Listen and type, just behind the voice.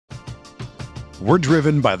We're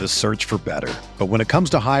driven by the search for better. But when it comes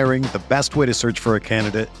to hiring, the best way to search for a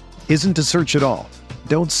candidate isn't to search at all.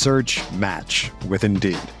 Don't search, match with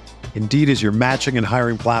Indeed. Indeed is your matching and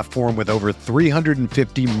hiring platform with over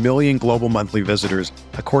 350 million global monthly visitors,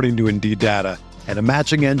 according to Indeed data, and a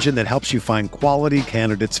matching engine that helps you find quality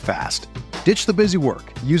candidates fast. Ditch the busy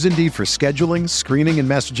work. Use Indeed for scheduling, screening, and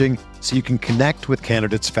messaging so you can connect with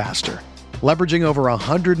candidates faster. Leveraging over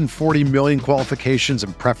 140 million qualifications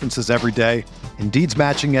and preferences every day, Indeed's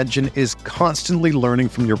matching engine is constantly learning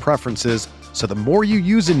from your preferences, so the more you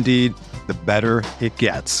use Indeed, the better it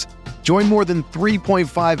gets. Join more than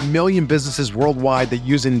 3.5 million businesses worldwide that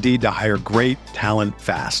use Indeed to hire great talent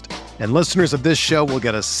fast. And listeners of this show will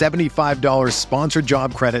get a $75 sponsored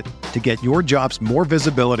job credit to get your jobs more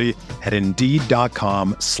visibility at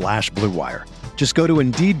Indeed.com/Blue Wire. Just go to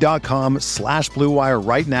Indeed.com/Blue Wire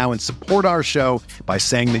right now and support our show by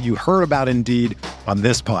saying that you heard about Indeed on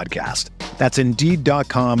this podcast. That's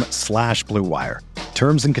Indeed.com/Blue Wire.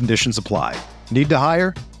 Terms and conditions apply. Need to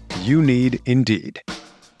hire? You need Indeed.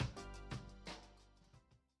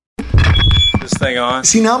 This thing on?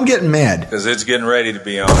 See, now I'm getting mad. Because it's getting ready to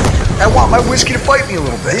be on. I want my whiskey to bite me a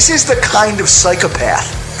little bit. This is the kind of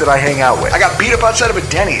psychopath that I hang out with. I got beat up outside of a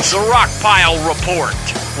Denny's. The Rockpile Report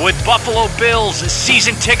with Buffalo Bills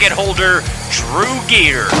season ticket holder Drew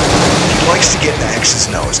Gear. He likes to get in the X's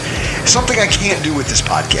nose. Something I can't do with this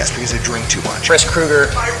podcast because I drink too much. Chris Kruger.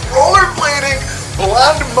 My rollerblading,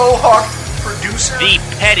 blonde mohawk producer. The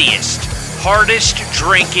pettiest, hardest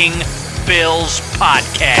drinking Bills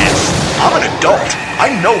podcast. I'm an adult. I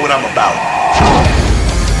know what I'm about.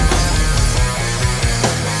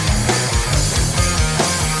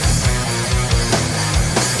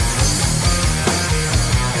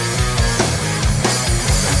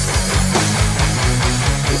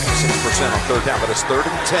 On third down, but it's 3rd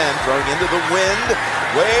and 10, throwing into the wind,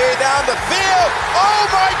 way down the field. Oh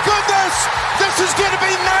my goodness! This is going to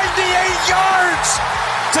be 98 yards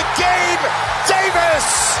to Gabe Davis.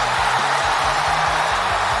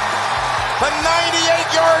 A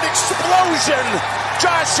 98-yard explosion.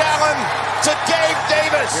 Josh Allen to Gabe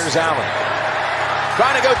Davis. Here's Allen,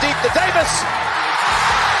 trying to go deep to Davis.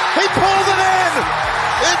 He pulled it in.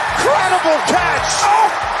 Incredible catch. Oh,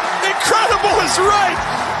 incredible is right.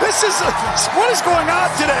 This is what is going on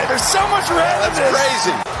today? There's so much red in this. That's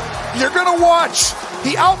crazy. You're going to watch.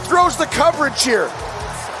 He outthrows the coverage here.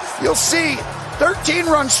 You'll see 13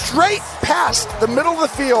 runs straight past the middle of the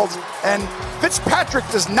field, and Fitzpatrick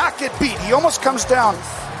does not get beat. He almost comes down.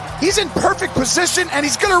 He's in perfect position, and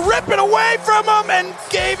he's going to rip it away from him, and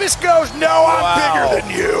Davis goes, no, I'm bigger than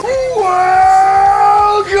you.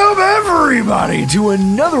 Welcome, everybody, to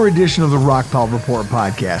another edition of the Rockpile Report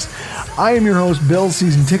podcast. I am your host, Bills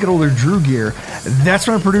season ticket holder Drew Gear. That's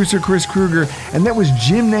my producer, Chris Kruger, and that was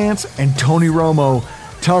Jim Nance and Tony Romo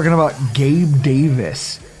talking about Gabe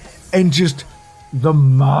Davis and just the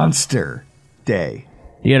monster day.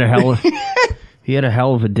 He had a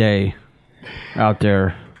hell of a day out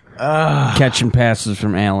there catching passes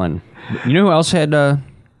from Allen. You know who else had a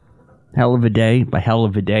hell of a day? By hell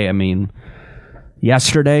of a day, I mean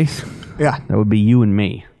yesterday. Yeah, that would be you and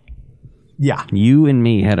me. Yeah, you and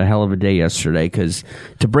me had a hell of a day yesterday because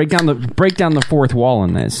to break down the fourth wall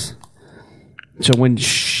in this. So when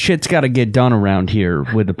shit's got to get done around here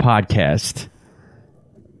with the podcast,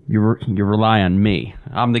 you rely on me.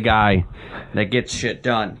 I'm the guy that gets shit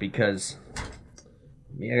done because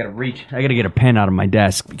I gotta get a pen out of my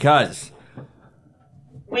desk because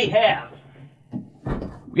we got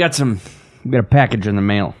a package in the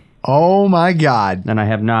mail. Oh my God. And I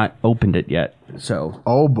have not opened it yet. So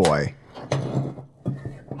oh boy.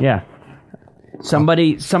 Yeah.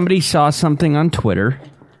 Somebody saw something on Twitter,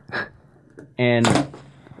 and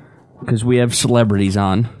because we have celebrities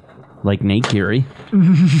on, like Nate Geary.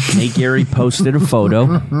 Nate Geary posted a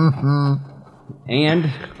photo, and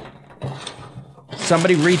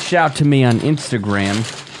somebody reached out to me on Instagram.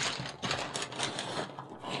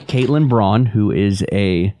 Caitlin Braun, who is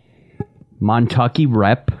a Montucky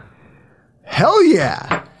rep. Hell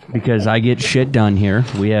yeah. Because I get shit done here.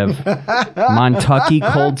 We have Montucky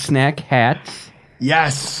cold snack hats.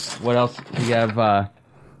 Yes. What else? We have,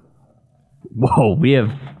 we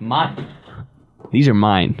have mine. These are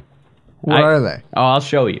mine. What are they? Oh, I'll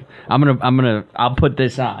show you. I'll put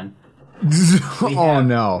this on.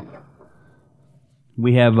 No.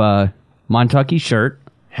 We have a Montucky shirt.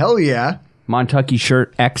 Hell yeah. Montucky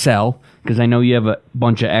shirt XL, because I know you have a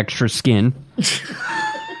bunch of extra skin.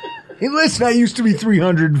 Hey, listen, I used to be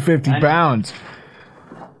 350 pounds.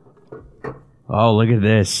 Oh, look at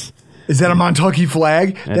this. Is that a Montucky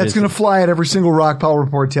flag? That's going to fly at every single Rockpile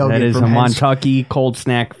Report tailgate. That is a Montucky cold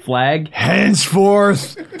snack flag.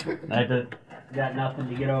 Henceforth. I got nothing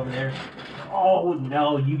to get over there. Oh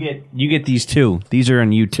no, you get these too. These are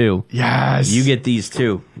on you too. Yes. You get these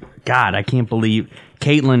too. God, I can't believe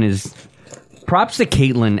Caitlin is. Props to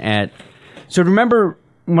Caitlin at. So remember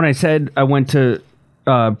when I said I went to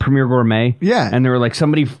Premier Gourmet? Yeah. And there were like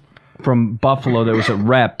somebody from Buffalo that was a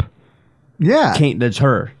rep. Yeah. That's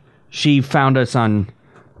her. She found us on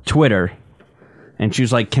Twitter, and she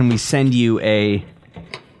was like, "Can we send you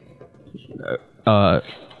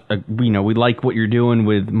we like what you're doing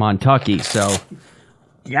with Montucky." So,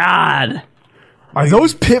 God, are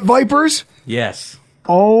those pit vipers? Yes.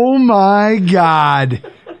 Oh my God,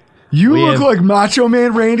 you look like Macho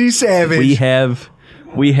Man Randy Savage. We have.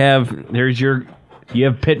 You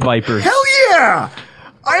have pit vipers. Hell yeah!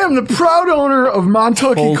 I am the proud owner of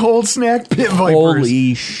Montucky Cold Snack Pit Vipers.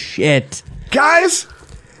 Holy shit. Guys,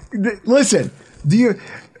 listen. The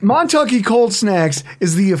Montucky Cold Snacks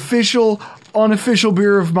is the official, unofficial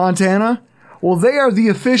beer of Montana. Well, they are the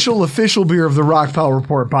official beer of the Rockpile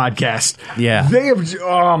Report podcast. Yeah. They have,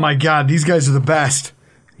 oh my God, these guys are the best.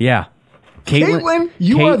 Yeah. Caitlin,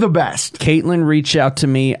 you are the best. Caitlin reached out to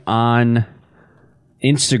me on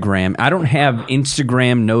Instagram. I don't have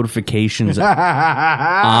Instagram notifications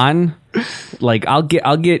on. Like I'll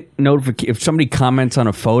get notification if somebody comments on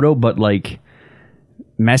a photo, but like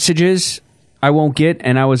messages I won't get.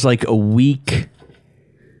 And I was like a week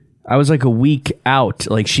out.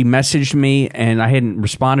 Like she messaged me and I hadn't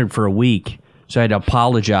responded for a week, so I had to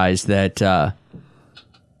apologize that I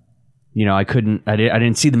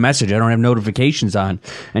didn't see the message. I don't have notifications on.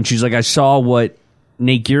 And she's like, I saw what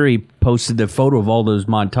Nate Geary posted the photo of all those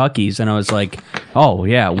Montuckies, and I was like, oh,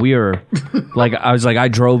 yeah, we are, I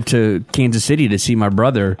drove to Kansas City to see my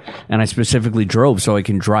brother, and I specifically drove so I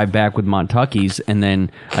can drive back with Montuckies, and then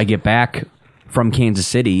I get back from Kansas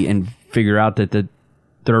City and figure out that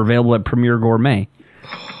they're available at Premier Gourmet.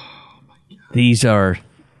 These are...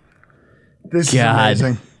 This is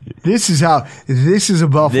amazing. This is a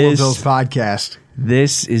Buffalo Bills podcast.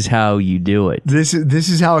 This is how you do it. This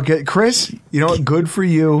is how it gets. Chris, you know what? Good for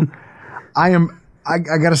you. I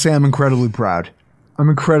gotta say, I'm incredibly proud. I'm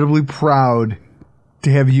incredibly proud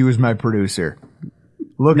to have you as my producer.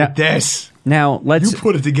 Look at this. Now you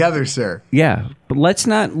put it together, sir. Yeah, but let's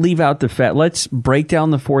not leave out the fact. Let's break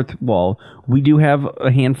down the fourth wall. We do have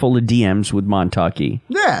a handful of DMs with Montucky.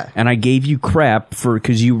 Yeah, and I gave you crap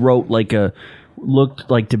because you wrote looked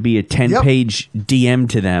like to be a 10-page DM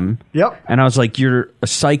to them. Yep. And I was like, you're a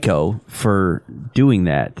psycho for doing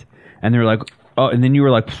that. And they're like, oh, and then you were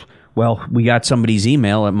like, well, we got somebody's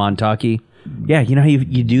email at Montucky. Yeah, you know how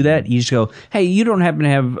you do that? You just go, hey, you don't happen to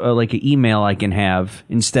have an email I can have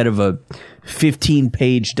instead of a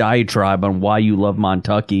 15-page diatribe on why you love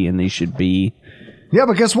Montucky and they should be... Yeah,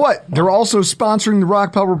 but guess what? They're also sponsoring the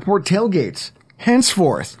Rockpile Report tailgates.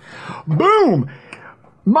 Henceforth. Boom!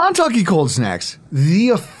 Montucky Cold Snacks, the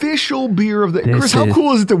official beer of the... Chris, how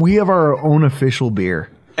cool is it that we have our own official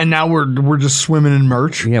beer? And now we're just swimming in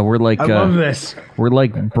merch? Yeah, we're like... I love this. We're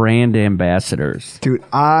like brand ambassadors. Dude,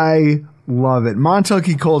 I love it.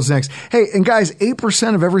 Montucky Cold Snacks. Hey, and guys,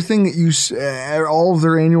 8% of everything that you... all of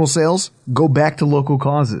their annual sales go back to local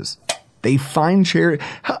causes. They find charity...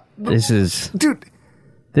 This is... Dude,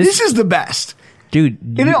 this is the best. Dude.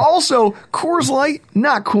 And it also, Coors Light,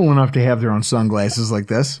 not cool enough to have their own sunglasses like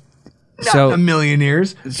this. Not in a million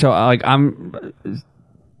years. So, like, I'm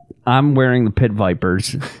wearing the Pit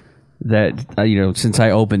Vipers that, since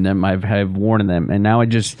I opened them, I've worn them. And now I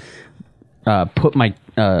just put my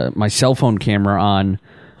cell phone camera on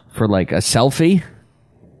for, like, a selfie.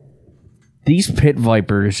 These Pit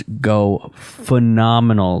Vipers go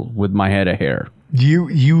phenomenal with my head of hair.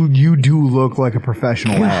 You do look like a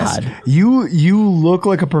professional ass. You look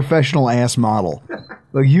like a professional ass model.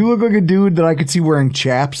 Like you look like a dude that I could see wearing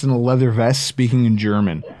chaps and a leather vest, speaking in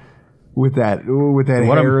German, with that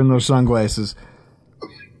hair and those sunglasses.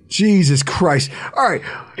 Jesus Christ! All right,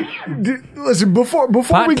 listen. Before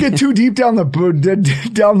we get too deep down the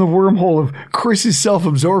wormhole of Chris's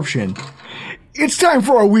self-absorption. It's time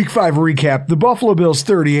for our Week 5 recap. The Buffalo Bills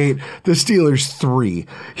 38, the Steelers 3.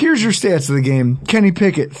 Here's your stats of the game. Kenny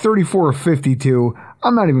Pickett, 34 of 52.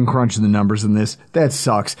 I'm not even crunching the numbers in this. That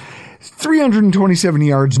sucks. 327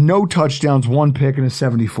 yards, no touchdowns, 1 pick, and a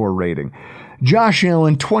 74 rating. Josh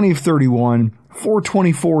Allen, 20 of 31,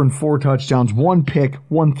 424 and 4 touchdowns, 1 pick,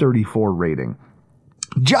 134 rating.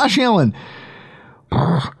 Josh Allen...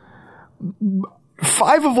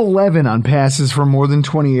 5 of 11 on passes for more than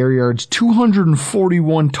 20 air yards,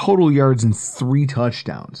 241 total yards, and 3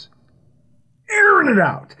 touchdowns. Airing it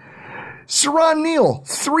out. Saron Neal,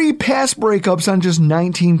 3 pass breakups on just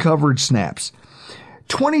 19 coverage snaps.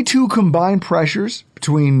 22 combined pressures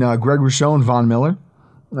between Greg Rousseau and Von Miller.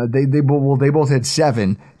 They both had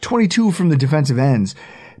 7. 22 from the defensive ends.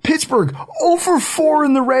 Pittsburgh, 0 for 4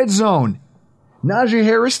 in the red zone. Najee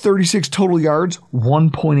Harris, 36 total yards,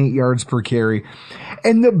 1.8 yards per carry.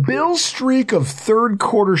 And the Bills' streak of third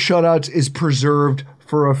quarter shutouts is preserved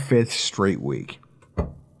for a 5th straight week.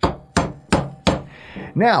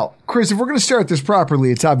 Now, Chris, if we're going to start this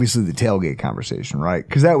properly, it's obviously the tailgate conversation, right?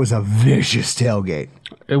 Because that was a vicious tailgate.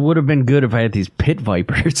 It would have been good if I had these pit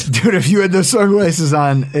vipers. Dude, if you had those sunglasses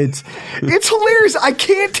on, it's hilarious. I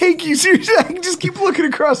can't take you seriously. I can just keep looking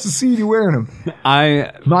across the sea you wearing them.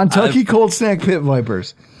 Montucky Cold Snack Pit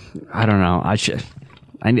Vipers. I don't know. I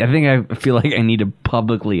think I feel like I need to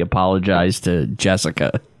publicly apologize to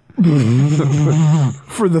Jessica.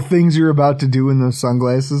 For the things you're about to do in those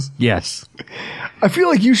sunglasses? Yes. I feel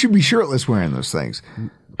like you should be shirtless wearing those things,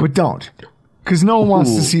 but don't. Because no one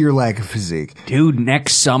wants to see your lack of physique. Dude,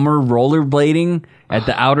 next summer, rollerblading at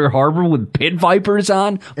the Outer Harbor with pit vipers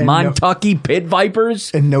on, and Montucky pit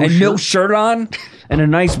vipers, and no shirt on, and a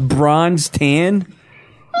nice bronze tan.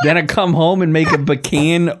 Then I come home and make a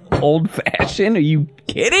Bacan old-fashioned? Are you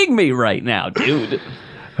kidding me right now, dude?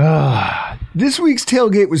 This week's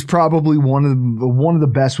tailgate was probably one of the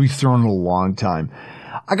best we've thrown in a long time.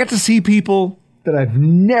 I got to see people that I've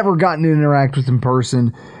never gotten to interact with in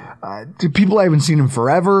person, to people I haven't seen in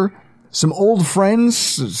forever, some old friends,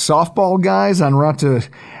 softball guys on route to,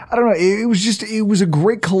 I don't know, it was a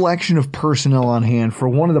great collection of personnel on hand for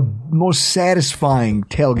one of the most satisfying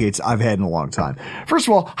tailgates I've had in a long time. First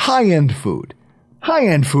of all, high-end food.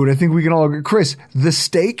 High-end food, I think we can all agree. Chris, the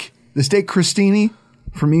steak Crostini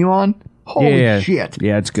from Elon, holy shit.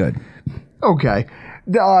 Yeah, it's good. Okay.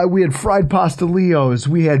 We had fried pastelios.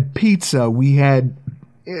 We had pizza. We had...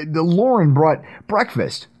 Lauren brought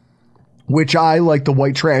breakfast, which I, like the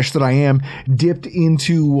white trash that I am, dipped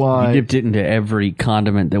into... you dipped it into every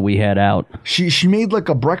condiment that we had out. She made like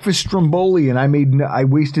a breakfast stromboli, and I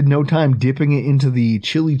wasted no time dipping it into the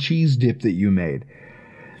chili cheese dip that you made.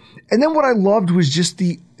 And then what I loved was just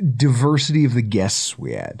the diversity of the guests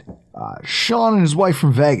we had. Sean and his wife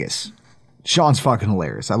from Vegas. Sean's fucking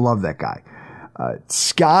hilarious. I love that guy.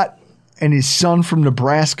 Scott and his son from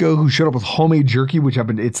Nebraska who showed up with homemade jerky, which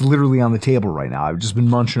it's literally on the table right now. I've just been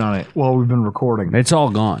munching on it while we've been recording. It's all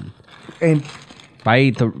gone. And I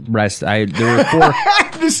ate the rest. There were 4.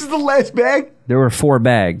 This is the last bag? There were 4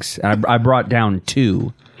 bags. And I brought down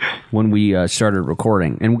 2 when we started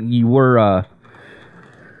recording. And you were...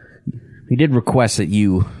 he did request that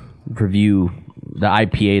you review the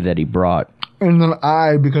IPA that he brought. And then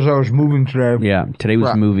because I was moving today. Yeah, today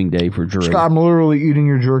was moving day for Drew. I'm literally eating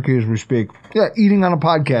your jerky as we speak. Yeah, eating on a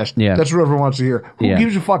podcast. Yeah. That's what everyone wants to hear. Who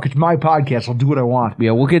gives a fuck? It's my podcast. I'll do what I want.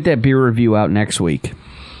 Yeah, we'll get that beer review out next week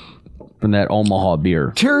from that Omaha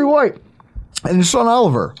beer. Terry White and his son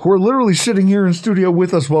Oliver, who are literally sitting here in studio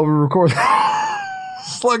with us while we record,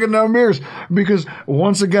 slugging down beers. Because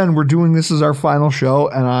once again, we're doing this as our final show,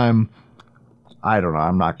 and I don't know,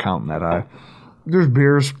 I'm not counting that high. There's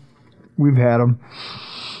beers. We've had them.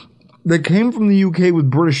 They came from the UK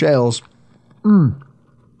with British ales. And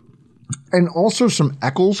also some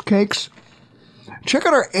Eccles cakes. Check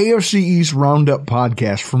out our AFC East Roundup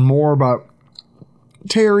podcast for more about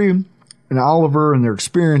Terry and Oliver and their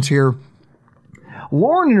experience here.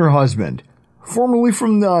 Lauren and her husband, formerly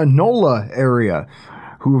from the NOLA area,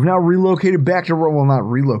 who have now relocated back to, well, not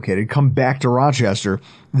relocated, come back to Rochester.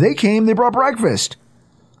 They brought breakfast.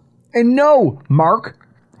 And no, Mark,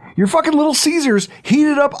 your fucking Little Caesars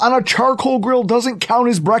heated up on a charcoal grill doesn't count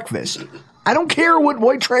as breakfast. I don't care what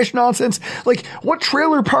white trash nonsense. Like, what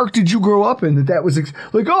trailer park did you grow up in that was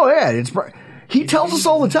like, oh yeah, it's... He tells us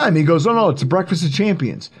all the time. He goes, oh no, it's a breakfast of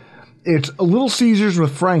champions. It's a Little Caesars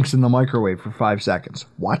with Franks in the microwave for 5 seconds.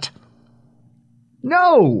 What?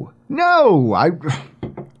 No.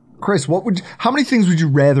 Chris, how many things would you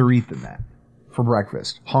rather eat than that for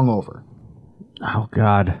breakfast, hungover? Oh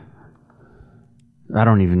God. I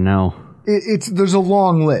don't even know. There's a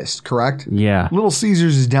long list, correct? Yeah. Little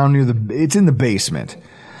Caesars is down near it's in the basement.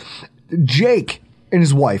 Jake and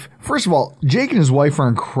his wife. First of all, Jake and his wife are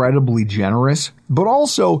incredibly generous, but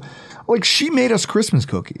also, like, she made us Christmas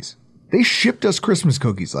cookies. They shipped us Christmas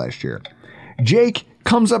cookies last year. Jake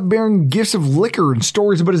comes up bearing gifts of liquor and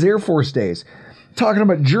stories about his Air Force days, talking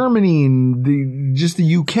about Germany and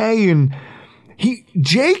the UK, and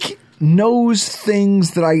Jake knows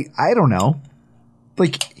things that I don't know.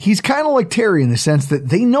 Like, he's kind of like Terry in the sense that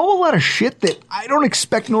they know a lot of shit that I don't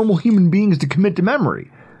expect normal human beings to commit to memory.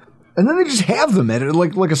 And then they just have them at it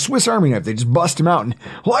like a Swiss Army knife. They just bust them out and,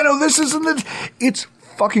 well, I know this isn't it. It's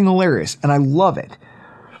fucking hilarious, and I love it.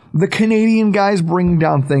 The Canadian guys bringing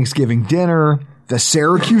down Thanksgiving dinner. The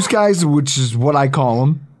Syracuse guys, which is what I call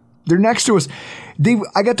them, they're next to us.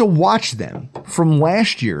 I got to watch them from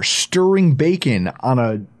last year stirring bacon on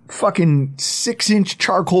a fucking 6-inch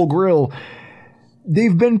charcoal grill.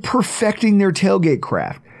 They've been perfecting their tailgate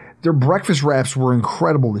craft. Their breakfast wraps were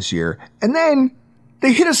incredible this year. And then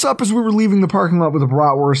they hit us up as we were leaving the parking lot with a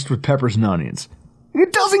bratwurst with peppers and onions.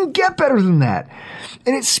 It doesn't get better than that.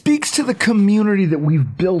 And it speaks to the community that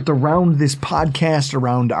we've built around this podcast,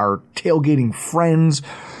 around our tailgating friends,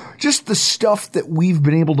 just the stuff that we've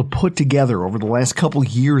been able to put together over the last couple of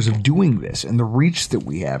years of doing this and the reach that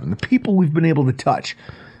we have and the people we've been able to touch.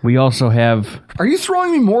 We also have... Are you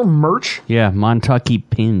throwing me more merch? Yeah, Montucky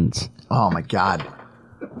pins. Oh, my God.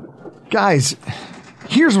 Guys,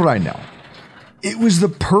 here's what I know. It was the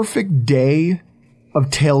perfect day of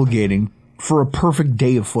tailgating for a perfect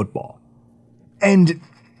day of football. And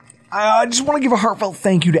I just want to give a heartfelt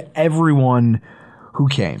thank you to everyone who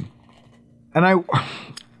came. And I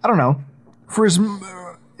don't know, for as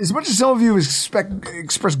much as some of you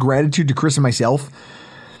express gratitude to Chris and myself,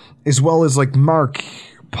 as well as like Mark,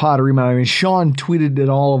 Pottery, I mean, Sean tweeted at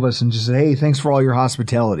all of us and just said, hey, thanks for all your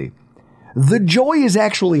hospitality. The joy is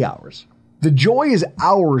actually ours. The joy is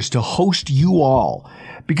ours to host you all,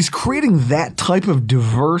 because creating that type of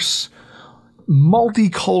diverse,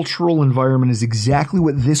 multicultural environment is exactly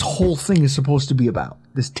what this whole thing is supposed to be about.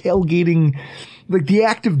 This tailgating, like the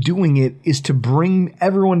act of doing it is to bring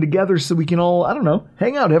everyone together so we can all, I don't know,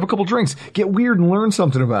 hang out, have a couple drinks, get weird and learn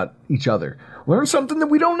something about each other. Learn something that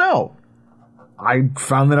we don't know. I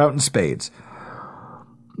found that out in spades.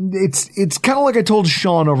 It's kind of like I told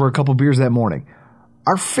Sean over a couple beers that morning.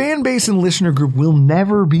 Our fan base and listener group will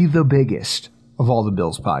never be the biggest of all the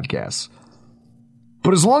Bills podcasts.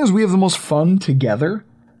 But as long as we have the most fun together,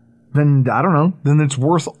 then I don't know, then it's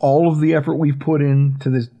worth all of the effort we've put in to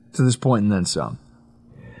this point and then some.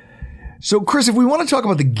 So, Chris, if we want to talk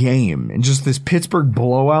about the game and just this Pittsburgh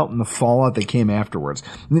blowout and the fallout that came afterwards,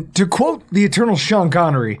 to quote the eternal Sean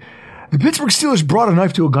Connery, the Pittsburgh Steelers brought a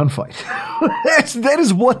knife to a gunfight. That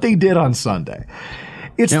is what they did on Sunday.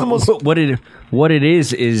 It's the most. What it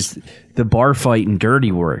is the bar fight and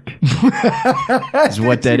dirty work. Is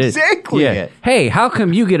what that is. Exactly. Yeah. Hey, how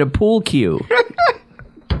come you get a pool cue?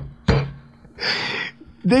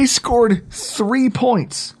 They scored 3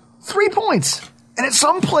 points. 3 points. And at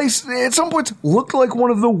some points looked like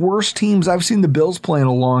one of the worst teams I've seen the Bills play in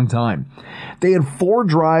a long time. They had 4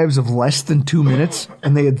 drives of less than 2 minutes,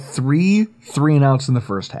 and they had 3 3-and-outs in the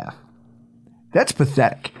first half. That's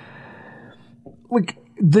pathetic. Like,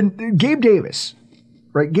 Gabe Davis,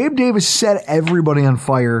 right? Gabe Davis set everybody on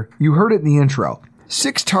fire. You heard it in the intro.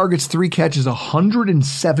 6 targets, 3 catches,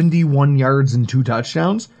 171 yards, and 2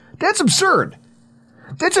 touchdowns. That's absurd.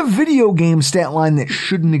 That's a video game stat line that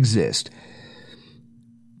shouldn't exist.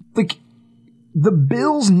 Like, the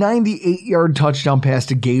Bills' 98-yard touchdown pass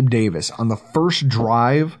to Gabe Davis on the first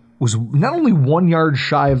drive was not only 1 yard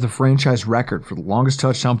shy of the franchise record for the longest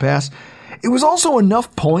touchdown pass, it was also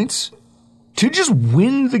enough points to just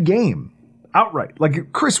win the game outright.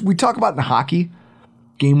 Like, Chris, we talk about in hockey,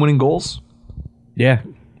 game-winning goals. Yeah.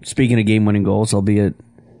 Speaking of game-winning goals, I'll be at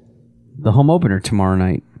the home opener tomorrow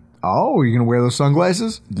night. Oh, are you going to wear those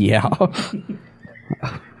sunglasses? Yeah.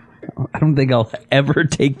 I don't think I'll ever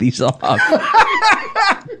take these off.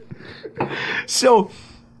 So,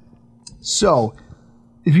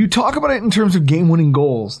 if you talk about it in terms of game-winning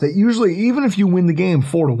goals, that usually, even if you win the game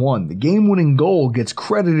 4-1, the game-winning goal gets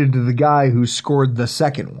credited to the guy who scored the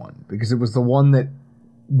second one, because it was the one that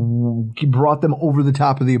brought them over the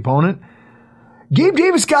top of the opponent. Gabe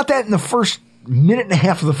Davis got that in the first minute and a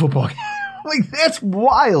half of the football game. Like, that's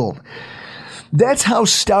wild. That's how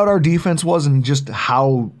stout our defense was and just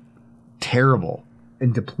how terrible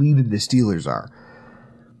and depleted the Steelers are.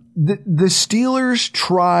 The Steelers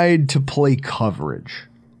tried to play coverage.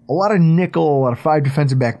 A lot of nickel, a lot of 5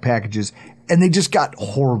 defensive back packages, and they just got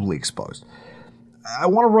horribly exposed. I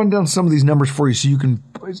want to run down some of these numbers for you so you can,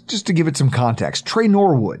 just to give it some context. Trey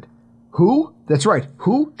Norwood. Who? That's right.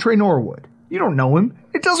 Who? Trey Norwood. You don't know him.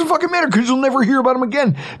 It doesn't fucking matter because you'll never hear about him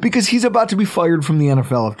again because he's about to be fired from the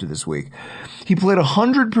NFL after this week. He played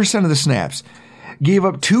 100% of the snaps, gave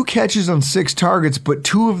up 2 catches on 6 targets, but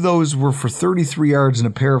 2 of those were for 33 yards and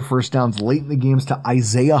a pair of first downs late in the games to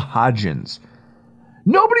Isaiah Hodgins.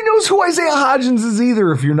 Nobody knows who Isaiah Hodgins is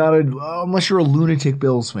either if you're not unless you're a lunatic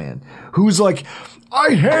Bills fan who's like,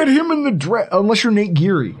 I had him in the draft, unless you're Nate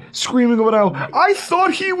Geary, screaming about how I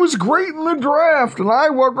thought he was great in the draft and I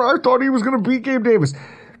thought he was going to beat Gabe Davis.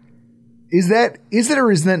 Is that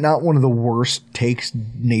or is that not one of the worst takes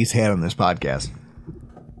Nate's had on this podcast?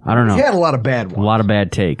 I don't know. He had a lot of bad ones. A lot of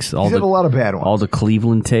bad takes. He's had a lot of bad ones. All the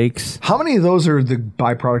Cleveland takes. How many of those are the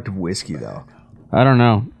byproduct of whiskey, though? I don't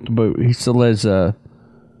know, but he still has some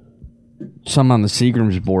on the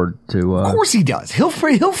Seagram's board to. Of course he does. He'll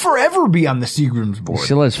forever be on the Seagram's board. He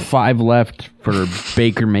still has 5 left for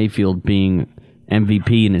Baker Mayfield being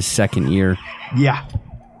MVP in his second year. Yeah.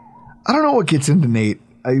 I don't know what gets into Nate.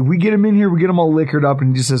 We get him in here, we get him all liquored up,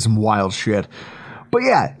 and he just says some wild shit. But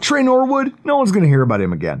yeah, Trey Norwood, no one's going to hear about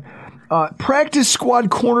him again. Practice squad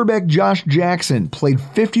cornerback Josh Jackson played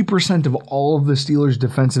 50% of all of the Steelers'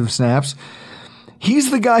 defensive snaps.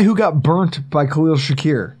 He's the guy who got burnt by Khalil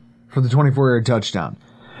Shakir for the 24-yard touchdown.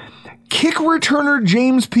 Kick returner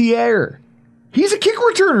James Pierre. He's a kick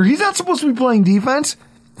returner. He's not supposed to be playing defense.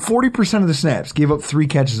 40% of the snaps. Gave up 3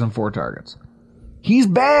 catches on 4 targets. He's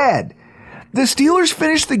bad. The Steelers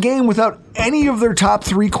finished the game without any of their top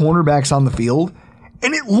 3 cornerbacks on the field,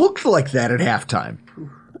 and it looked like that at halftime.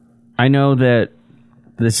 I know that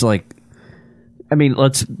this,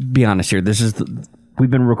 let's be honest here. We've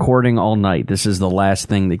been recording all night. This is the last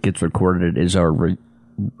thing that gets recorded is our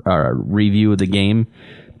review of the game.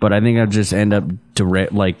 But I think I'll just end up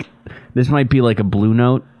this might be like a Blue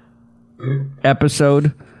Note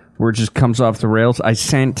episode where it just comes off the rails. I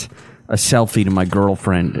sent a selfie to my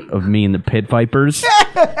girlfriend of me and the Pit Vipers.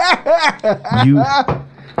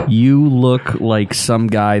 You look like some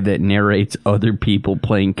guy that narrates other people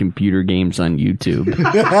playing computer games on YouTube.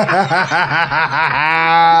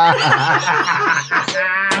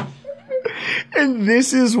 And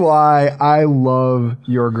this is why I love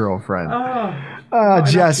your girlfriend.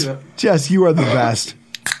 Jess, you are the best.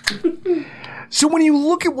 So when you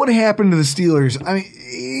look at what happened to the Steelers, I mean,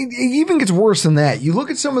 it even gets worse than that. You look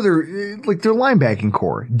at some of their linebacking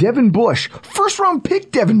core. Devin Bush, first round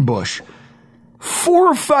pick Devin Bush.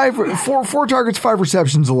 4 targets, 5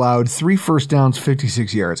 receptions allowed, 3 first downs,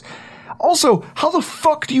 56 yards. Also, how the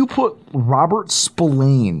fuck do you put Robert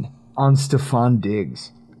Spillane on Stephon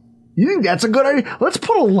Diggs? You think that's a good idea? Let's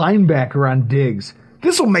put a linebacker on Diggs.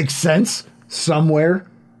 This will make sense somewhere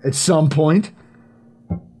at some point.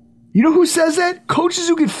 You know who says that? Coaches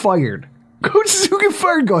who get fired. Coaches who get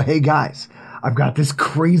fired go, hey guys, I've got this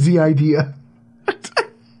crazy idea.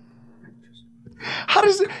 How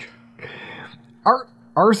does it...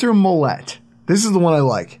 Arthur Millette. This is the one I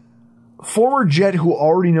like. Former Jet who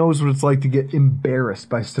already knows what it's like to get embarrassed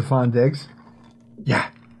by Stephon Diggs. Yeah.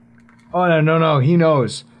 Oh, no. He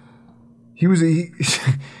knows. He was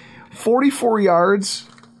 44 yards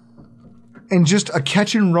and just a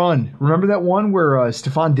catch and run. Remember that one where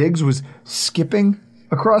Stephon Diggs was skipping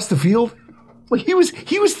across the field? Like he was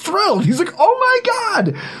thrilled. He's like, oh my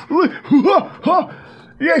God.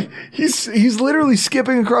 Yeah, he's literally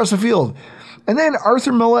skipping across the field. And then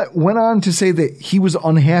Arthur Millette went on to say that he was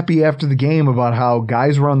unhappy after the game about how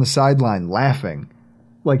guys were on the sideline laughing.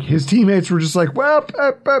 Like his teammates were just like, well,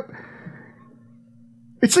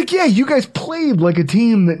 it's like, yeah, you guys played like a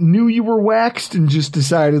team that knew you were waxed and just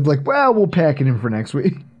decided like, well, we'll pack it in for next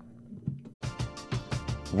week.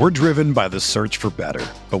 We're driven by the search for better.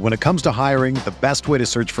 But when it comes to hiring, the best way to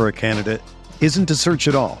search for a candidate isn't to search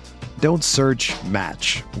at all. Don't search,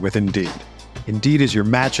 match with Indeed. Indeed is your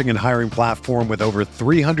matching and hiring platform with over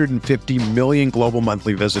 350 million global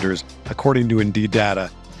monthly visitors, according to Indeed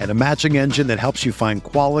data, and a matching engine that helps you find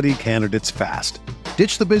quality candidates fast.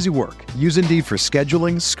 Ditch the busy work. Use Indeed for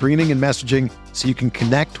scheduling, screening, and messaging so you can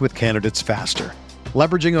connect with candidates faster.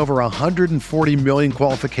 Leveraging over 140 million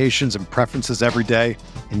qualifications and preferences every day,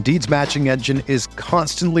 Indeed's matching engine is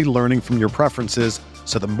constantly learning from your preferences,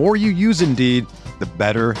 so the more you use Indeed, the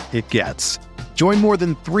better it gets. Join more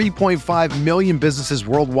than 3.5 million businesses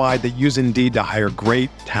worldwide that use Indeed to hire great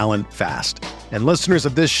talent fast. And listeners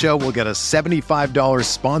of this show will get a $75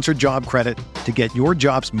 sponsored job credit to get your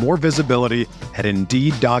jobs more visibility at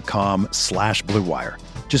Indeed.com/Blue Wire.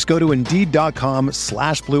 Just go to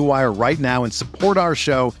Indeed.com/Blue Wire right now and support our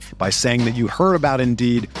show by saying that you heard about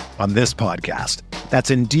Indeed on this podcast. That's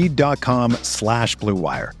Indeed.com/Blue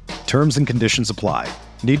Wire. Terms and conditions apply.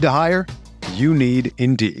 Need to hire? You need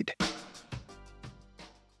Indeed.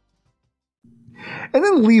 And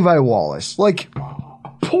then Levi Wallace. Like,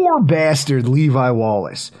 poor bastard Levi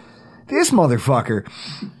Wallace. This motherfucker.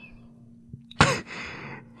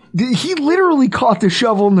 He literally caught the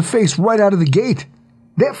shovel in the face right out of the gate.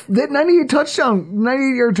 That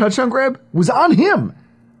 98-yard touchdown grab was on him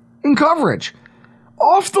in coverage.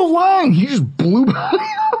 Off the line. He just blew by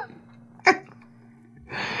him.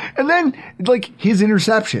 And then, like, his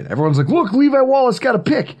interception. Everyone's like, look, Levi Wallace got a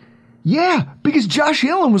pick. Yeah, because Josh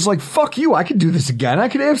Allen was like, fuck you, I could do this again. I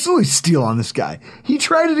could absolutely steal on this guy. He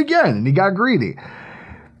tried it again, and he got greedy.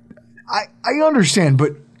 I understand,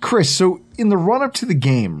 but Chris, so in the run-up to the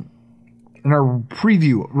game, in our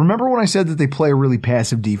preview, remember when I said that they play a really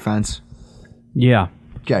passive defense? Yeah.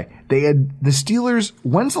 Okay, they had the Steelers.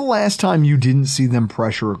 When's the last time you didn't see them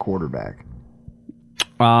pressure a quarterback?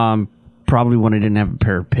 Probably when I didn't have a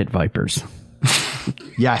pair of pit vipers.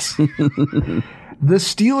 Yes. The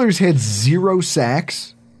Steelers had 0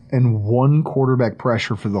 sacks and 1 quarterback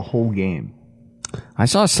pressure for the whole game. I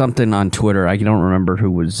saw something on Twitter. I don't remember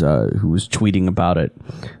who was tweeting about it.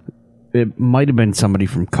 It might have been somebody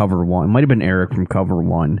from Cover One. It might have been Eric from Cover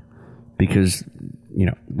One, because, you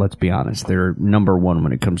know, let's be honest, they're number one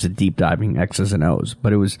when it comes to deep diving X's and O's.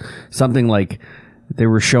 But it was something like they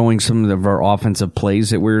were showing some of our offensive plays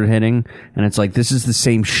that we were hitting, and it's like, this is the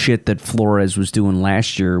same shit that Flores was doing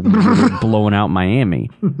last year when we were blowing out Miami.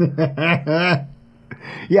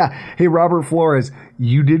 Yeah. Hey, Robert Flores,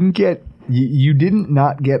 you didn't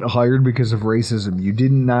not get hired because of racism. You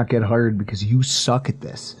did not get hired because you suck at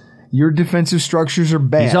this. Your defensive structures are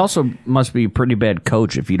bad. He's also must be a pretty bad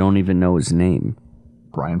coach if you don't even know his name.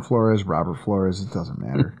 Brian Flores, Robert Flores, it doesn't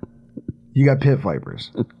matter. You got pit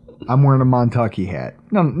vipers. I'm wearing a Montucky hat.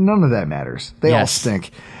 None of that matters. They all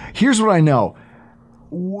stink. Here's what I know.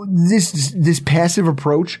 This passive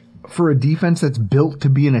approach for a defense that's built to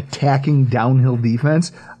be an attacking downhill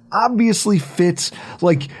defense obviously fits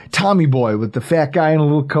like Tommy Boy with the fat guy in a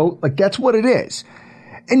little coat. Like, that's what it is.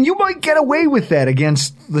 And you might get away with that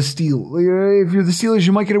against the Steelers. If you're the Steelers,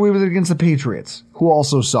 you might get away with it against the Patriots, who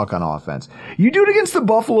also suck on offense. You do it against the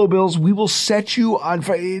Buffalo Bills, we will set you on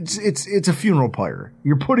fire. It's a funeral pyre.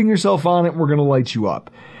 You're putting yourself on it, and we're going to light you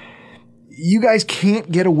up. You guys can't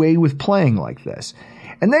get away with playing like this.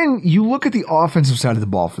 And then you look at the offensive side of the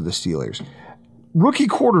ball for the Steelers. Rookie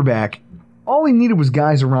quarterback, all he needed was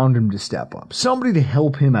guys around him to step up. Somebody to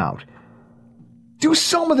help him out. Do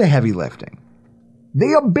some of the heavy lifting.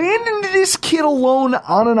 They abandoned this kid alone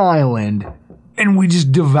on an island, and we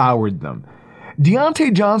just devoured them.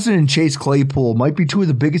 Deontay Johnson and Chase Claypool might be two of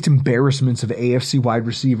the biggest embarrassments of AFC wide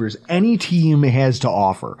receivers any team has to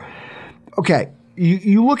offer. Okay,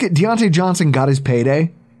 you look at Deontay Johnson got his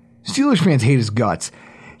payday. Steelers fans hate his guts.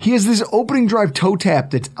 He has this opening drive toe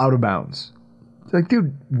tap that's out of bounds. It's like,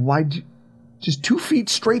 dude, why'd you... Just 2 feet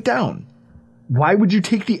straight down. Why would you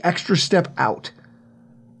take the extra step out?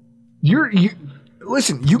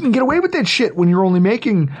 Listen, you can get away with that shit when you're only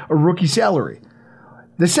making a rookie salary.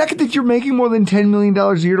 The second that you're making more than $10 million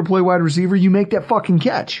a year to play wide receiver, you make that fucking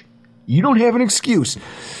catch. You don't have an excuse.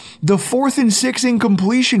 The 4th and 6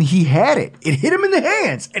 incompletion, he had it. It hit him in the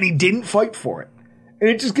hands, and he didn't fight for it.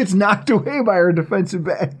 And it just gets knocked away by our defensive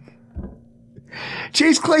back.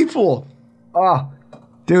 Chase Claypool.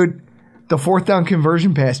 Dude, the 4th down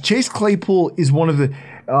conversion pass. Chase Claypool is one of the,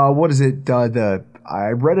 I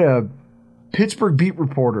read a Pittsburgh beat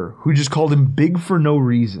reporter who just called him big for no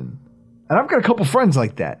reason. And I've got a couple friends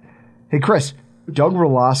like that. Hey, Chris, Doug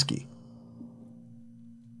Roloski.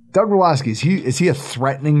 Doug Roloski, is he a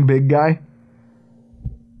threatening big guy?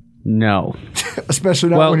 No. Especially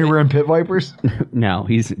not when you're wearing pit vipers? No,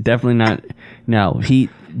 he's definitely not. No,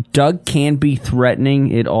 Doug can be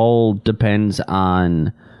threatening. It all depends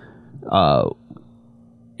on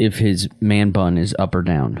if his man bun is up or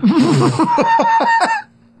down.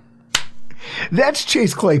 That's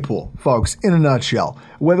Chase Claypool, folks, in a nutshell,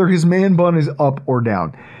 whether his man bun is up or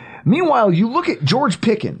down. Meanwhile, you look at George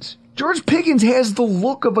Pickens. George Pickens has the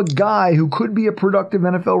look of a guy who could be a productive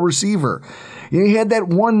NFL receiver. He had that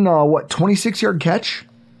one, 26-yard catch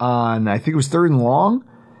on, I think it was 3rd and long.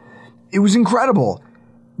 It was incredible.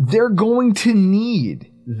 They're going to need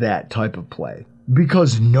that type of play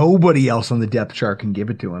because nobody else on the depth chart can give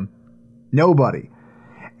it to him. Nobody.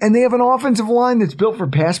 And they have an offensive line that's built for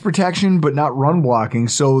pass protection but not run blocking,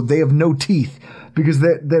 so they have no teeth because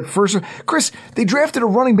that first... Chris, they drafted a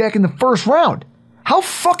running back in the 1st round. How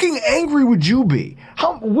fucking angry would you be?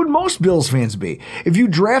 How would most Bills fans be if you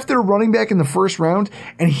drafted a running back in the 1st round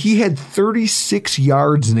and he had 36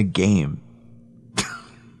 yards in a game?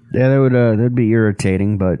 Yeah, that'd be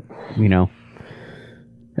irritating, but, you know,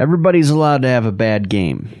 everybody's allowed to have a bad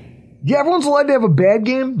game. Yeah, everyone's allowed to have a bad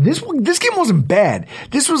game. This game wasn't bad.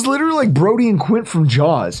 This was literally like Brody and Quint from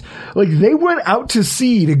Jaws. Like, they went out to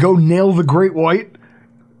sea to go nail the great white,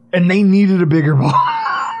 and they needed a bigger boat.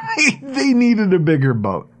 They needed a bigger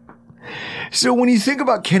boat. So when you think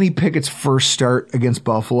about Kenny Pickett's first start against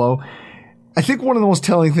Buffalo, I think one of the most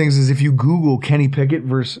telling things is if you Google Kenny Pickett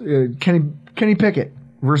versus Kenny Pickett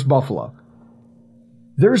versus Buffalo,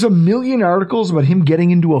 there's a million articles about him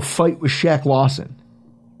getting into a fight with Shaq Lawson.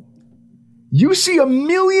 You see a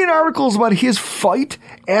million articles about his fight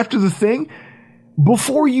after the thing.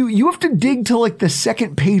 Before you have to dig to like the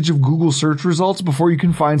second page of Google search results before you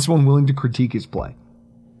can find someone willing to critique his play.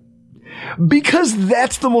 Because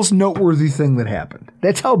that's the most noteworthy thing that happened.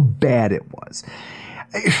 That's how bad it was.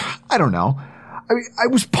 I don't know. I mean, I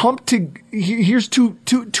was pumped to. Here's two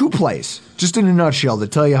plays, just in a nutshell, to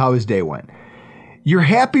tell you how his day went. You're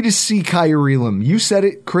happy to see Kyrie Elam. You said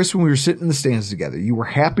it, Chris, when we were sitting in the stands together. You were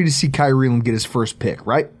happy to see Kyrie Elam get his first pick,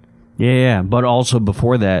 right? Yeah. But also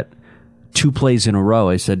before that, 2 plays in a row,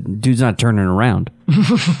 I said, dude's not turning around.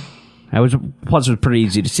 Plus, it was pretty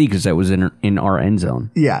easy to see because that was in our end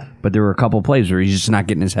zone. Yeah. But there were a couple plays where he's just not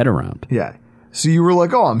getting his head around. Yeah. So you were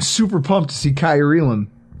like, oh, I'm super pumped to see Kyrie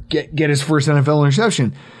Elam get his first NFL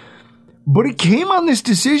interception. But it came on this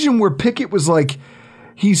decision where Pickett was like,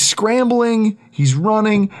 he's scrambling, he's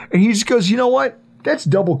running, and he just goes, you know what? That's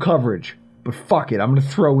double coverage. But fuck it, I'm going to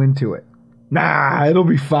throw into it. Nah, it'll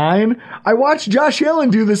be fine. I watched Josh Allen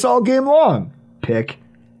do this all game long. Pick.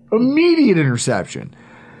 Immediate interception.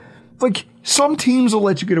 Like, some teams will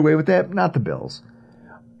let you get away with that, not the Bills.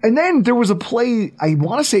 And then there was a play, I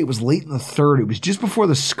want to say it was late in the third. It was just before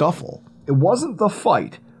the scuffle. It wasn't the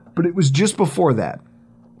fight, but it was just before that.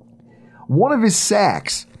 One of his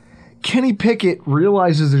sacks, Kenny Pickett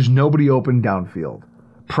realizes there's nobody open downfield.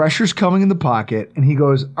 Pressure's coming in the pocket, and he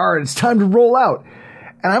goes, all right, it's time to roll out.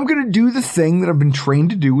 And I'm going to do the thing that I've been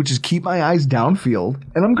trained to do, which is keep my eyes downfield,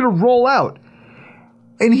 and I'm going to roll out.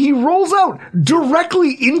 And he rolls out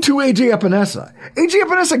directly into A.J. Epinesa. A.J.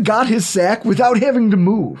 Epinesa got his sack without having to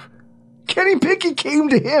move. Kenny Pickett came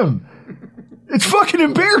to him. It's fucking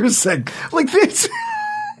embarrassing. Like this.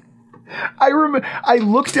 I remember,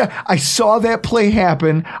 I saw that play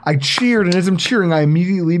happen. I cheered, and as I'm cheering, I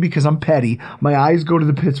immediately, because I'm petty, my eyes go to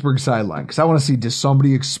the Pittsburgh sideline because I want to see, does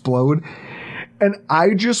somebody explode? And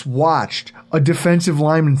I just watched a defensive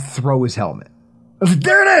lineman throw his helmet. I was like,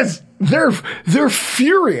 there it is. They're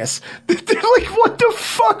furious. They're like, what the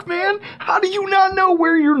fuck, man? How do you not know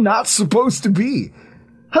where you're not supposed to be?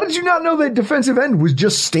 How did you not know that defensive end was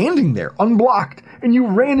just standing there, unblocked, and you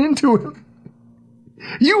ran into him?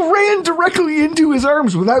 You ran directly into his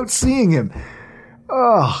arms without seeing him.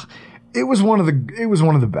 Ugh. It was one of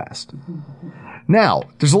the best. Now,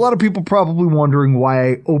 there's a lot of people probably wondering why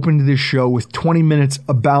I opened this show with 20 minutes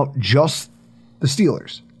about just the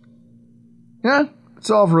Steelers. Yeah, that's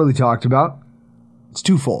all I've really talked about. It's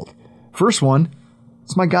twofold. First one,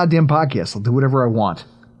 it's my goddamn podcast. I'll do whatever I want.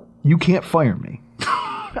 You can't fire me.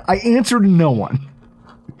 I answer to no one.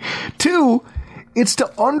 2, it's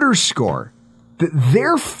to underscore that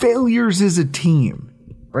their failures as a team,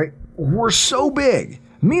 right, were so big.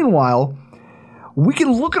 Meanwhile, we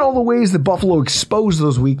can look at all the ways that Buffalo exposed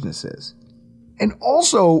those weaknesses. And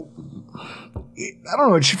also, I don't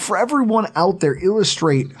know, it should for everyone out there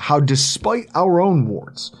illustrate how despite our own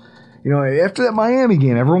warts, after that Miami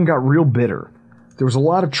game, everyone got real bitter. There was a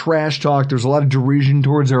lot of trash talk. There was a lot of derision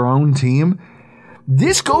towards our own team.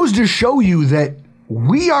 This goes to show you that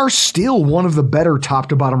we are still one of the better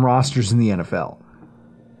top-to-bottom rosters in the NFL.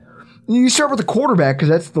 You start with the quarterback because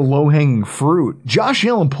that's the low-hanging fruit. Josh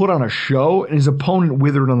Allen put on a show, and his opponent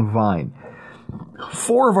withered on the vine.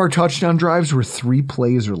 4 of our touchdown drives were 3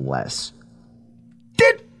 plays or less.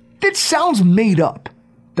 That sounds made up,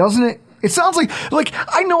 doesn't it? It sounds like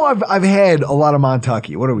I know I've had a lot of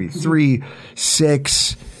Montucky. What are we? 3,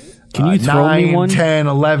 6, Can you throw 9, me one? 10,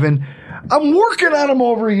 11. I'm working on them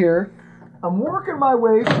over here. I'm working my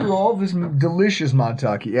way through all this delicious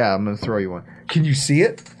Montucky. Yeah, I'm going to throw you one. Can you see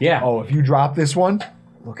it? Yeah. Oh, if you drop this one,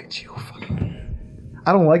 look at you.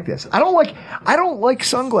 I don't like this. I don't like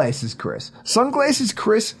sunglasses, Chris. Sunglasses,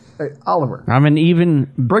 Chris. Oliver. I'm an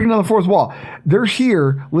even breaking down the fourth wall. They're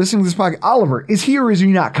here listening to this podcast. Oliver, is he or is he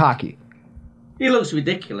not cocky? He looks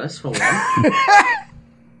ridiculous for one.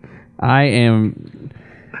 I am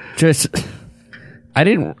just.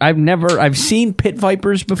 I've seen pit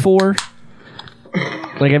vipers before.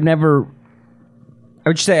 Like I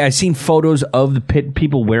would say I've seen photos of the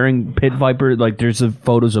people wearing pit viper. Like there's the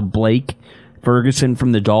photos of Blake Ferguson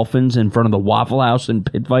from the Dolphins in front of the Waffle House and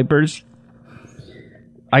pit vipers.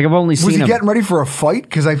 I've only seen. Was he him. getting ready for a fight?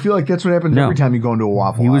 Because I feel like that's what happens every time you go into a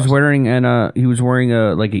Waffle House. He was wearing a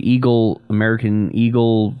American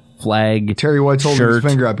Eagle flag. Terry White's holding shirt. his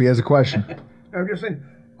finger up. He has a question. I'm just saying,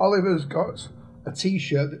 Oliver's got a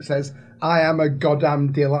T-shirt that says, "I am a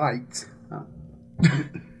goddamn delight."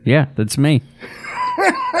 Yeah, that's me.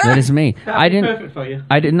 That is me. Perfect for you.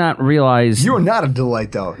 I did not realize You are not a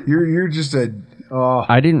delight, though. You're just a. Oh,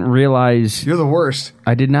 I didn't realize you're the worst.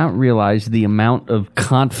 I did not realize the amount of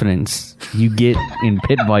confidence you get in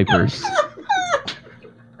pit vipers.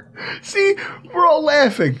 See, we're all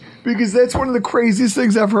laughing because that's one of the craziest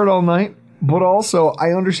things I've heard all night. But also,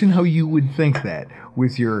 I understand how you would think that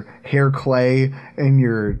with your hair clay and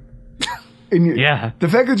your Yeah. The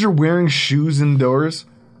fact that you're wearing shoes indoors.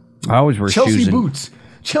 I always wear Chelsea shoes. boots.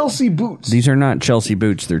 Chelsea boots. These are not Chelsea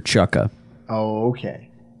boots. They're Chukka. Oh, okay.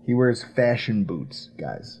 He wears fashion boots,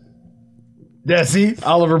 guys. Yeah, see?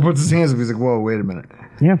 Oliver puts his hands up. He's like, whoa, wait a minute.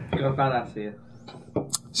 Yeah. Go badass here.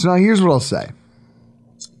 So now here's what I'll say.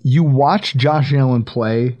 You watch Josh Allen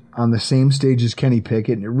play on the same stage as Kenny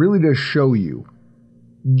Pickett, and it really does show you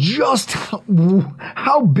just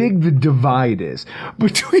how big the divide is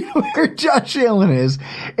between where Josh Allen is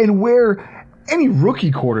and where any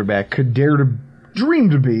rookie quarterback could dare to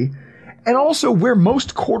dream to be, and also where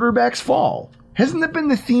most quarterbacks fall. Hasn't that been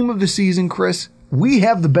the theme of the season, Chris? We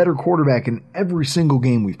have the better quarterback in every single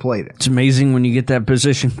game we've played in. It's amazing when you get that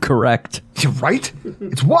position correct. Right?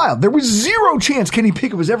 It's wild. There was zero chance Kenny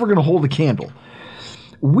Pickett was ever going to hold a candle.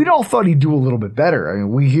 We'd all thought he'd do a little bit better. I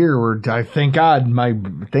mean,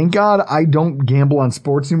 thank God I don't gamble on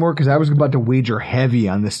sports anymore because I was about to wager heavy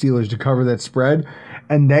on the Steelers to cover that spread,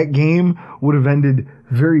 and that game would have ended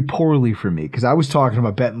very poorly for me because I was talking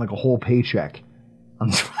about betting like a whole paycheck on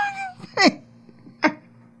this thing.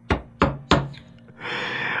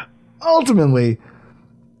 Ultimately,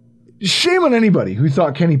 shame on anybody who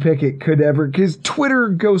thought Kenny Pickett could ever, because Twitter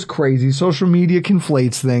goes crazy, social media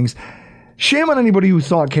conflates things. Shame on anybody who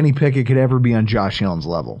thought Kenny Pickett could ever be on Josh Allen's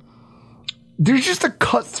level. There's just a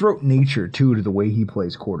cutthroat nature, too, to the way he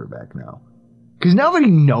plays quarterback now. Because now that he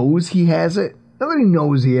knows he has it, now that he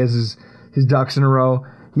knows he has his ducks in a row,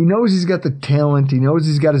 he knows he's got the talent, he knows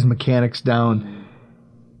he's got his mechanics down.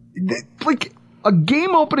 Like, a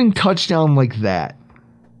game-opening touchdown like that,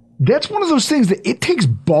 that's one of those things that it takes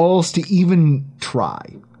balls to even try.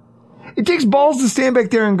 It takes balls to stand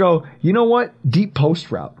back there and go, you know what? Deep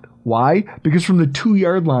post route. Why? Because from the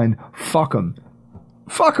 2-yard line, fuck them.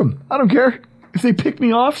 Fuck them. I don't care. If they pick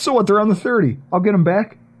me off, so what? They're on the 30. I'll get them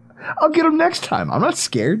back. I'll get them next time. I'm not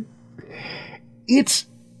scared. It's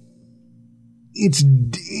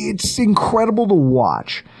incredible to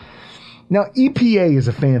watch. Now, EPA is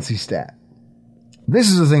a fancy stat. This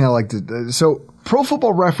is the thing I like to... So, Pro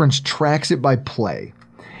Football Reference tracks it by play.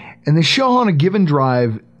 And they show on a given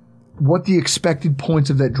drive what the expected points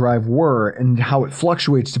of that drive were and how it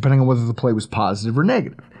fluctuates depending on whether the play was positive or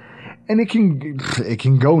negative. And it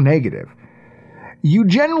can go negative. You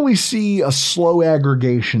generally see a slow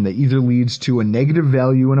aggregation that either leads to a negative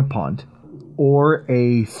value in a punt or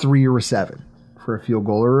a 3 or a 7 for a field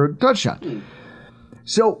goal or a touchdown.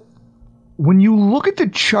 So when you look at the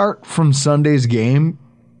chart from Sunday's game,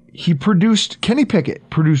 Kenny Pickett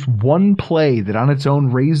produced one play that on its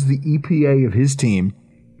own raised the EPA of his team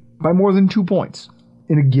by more than 2 points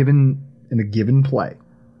in a given play.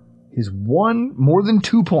 His one more than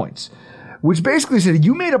 2 points, which basically said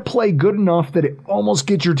you made a play good enough that it almost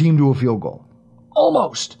gets your team to a field goal.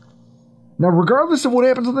 Almost. Now, regardless of what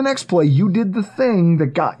happens on the next play, you did the thing that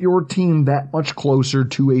got your team that much closer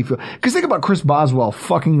to a field. Because think about Chris Boswell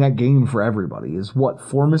fucking that game for everybody. Is what,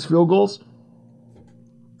 4 missed field goals?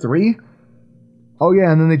 3? Oh,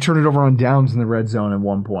 yeah, and then they turn it over on downs in the red zone at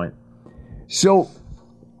one point. So,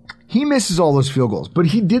 he misses all those field goals, but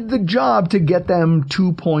he did the job to get them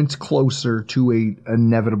 2 points closer to an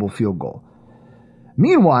inevitable field goal.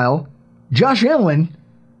 Meanwhile, Josh Allen,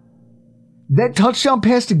 that touchdown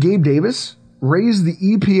pass to Gabe Davis raised the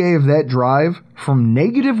EPA of that drive from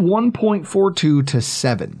negative 1.42 to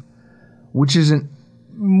 7, which is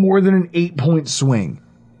more than an 8-point swing.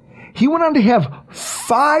 He went on to have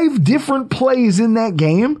 5 different plays in that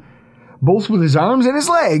game, both with his arms and his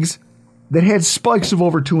legs, that had spikes of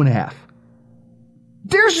over 2.5.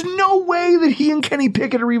 There's no way that he and Kenny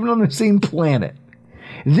Pickett are even on the same planet.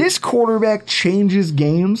 This quarterback changes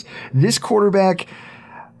games. This quarterback,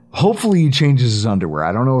 hopefully he changes his underwear.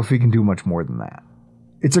 I don't know if he can do much more than that.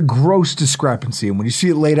 It's a gross discrepancy, and when you see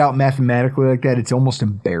it laid out mathematically like that, it's almost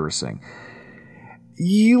embarrassing.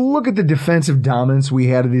 You look at the defensive dominance we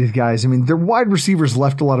had of these guys. I mean, their wide receivers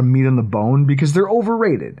left a lot of meat on the bone because they're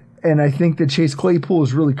overrated. And I think that Chase Claypool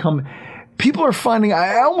has really come... People are finding...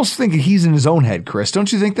 I almost think that he's in his own head, Chris.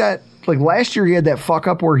 Don't you think that? Like, last year he had that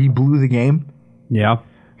fuck-up where he blew the game. Yeah.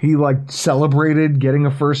 He, celebrated getting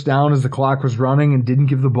a first down as the clock was running and didn't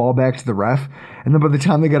give the ball back to the ref. And then by the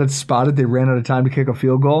time they got it spotted, they ran out of time to kick a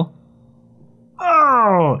field goal.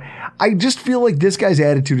 Oh! I just feel like this guy's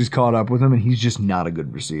attitude is caught up with him, and he's just not a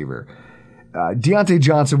good receiver. Deontay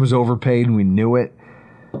Johnson was overpaid, and we knew it.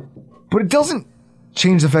 But it doesn't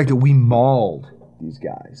change the fact that we mauled these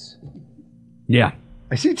guys. Yeah.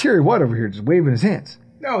 I see Terry White over here just waving his hands.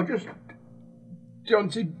 No, just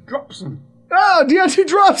Deontay Dropson. Oh, Deontay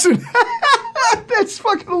Dropson. That's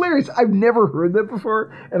fucking hilarious. I've never heard that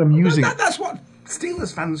before, and I'm using it. That's what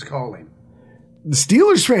Steelers fans call him. The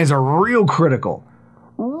Steelers fans are real critical.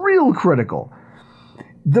 Real critical.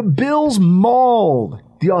 The Bills mauled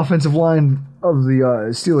the offensive line of the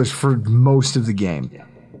Steelers for most of the game. Yeah.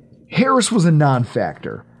 Harris was a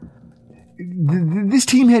non-factor. This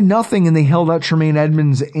team had nothing, and they held out Tremaine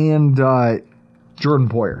Edmonds and Jordan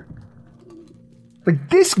Poyer. Like,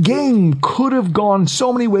 this game could have gone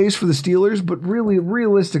so many ways for the Steelers, but really,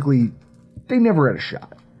 realistically, they never had a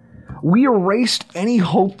shot. We erased any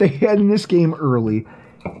hope they had in this game early,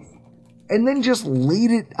 and then just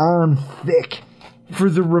laid it on thick for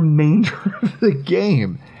the remainder of the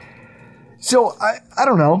game. So, I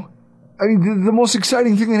don't know. I mean, the most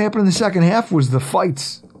exciting thing that happened in the second half was the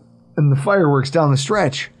fights and the fireworks down the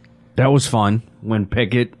stretch. That was fun when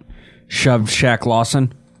Pickett shoved Shaq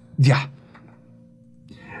Lawson. Yeah.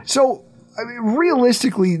 So, I mean,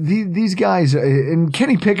 realistically, these guys, and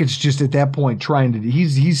Kenny Pickett's just at that point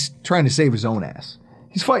he's trying to save his own ass.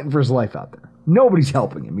 He's fighting for his life out there. Nobody's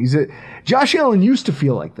helping him. Josh Allen used to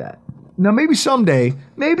feel like that. Now, maybe someday,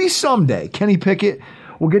 Kenny Pickett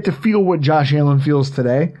will get to feel what Josh Allen feels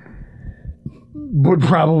today, but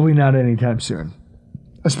probably not anytime soon.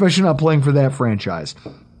 Especially not playing for that franchise.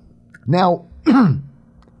 Now,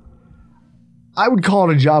 I would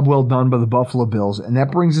call it a job well done by the Buffalo Bills, and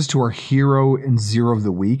that brings us to our hero and zero of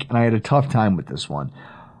the week, and I had a tough time with this one.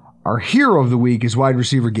 Our hero of the week is wide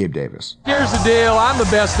receiver Gabe Davis. Here's the deal. I'm the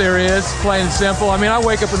best there is, plain and simple. I mean, I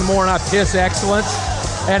wake up in the morning, I piss excellence,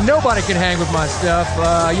 and nobody can hang with my stuff.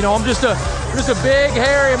 I'm just a big,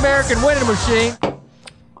 hairy American winning machine.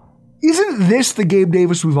 Isn't this the Gabe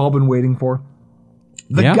Davis we've all been waiting for?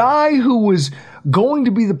 The guy who was going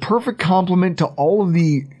to be the perfect complement to all of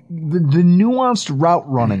the nuanced route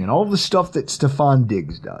running and all of the stuff that Stephon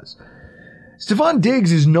Diggs does. Stephon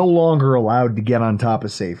Diggs is no longer allowed to get on top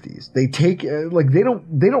of safeties. They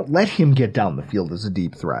don't let him get down the field as a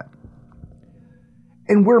deep threat.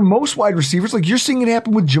 And where most wide receivers, like you're seeing it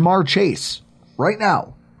happen with Jamar Chase right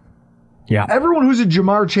now. Yeah. Everyone who's a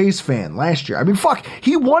Jamar Chase fan last year, I mean, fuck,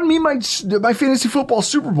 he won me my fantasy football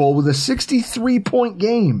Super Bowl with a 63-point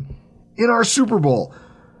game in our Super Bowl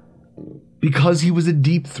because he was a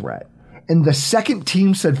deep threat. And the second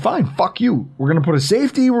team said, fine, fuck you. We're going to put a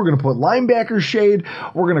safety. We're going to put linebacker shade.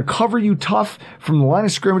 We're going to cover you tough from the line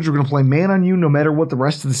of scrimmage. We're going to play man on you no matter what the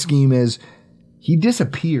rest of the scheme is. He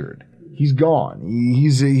disappeared. He's gone.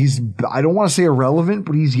 He's I don't want to say irrelevant,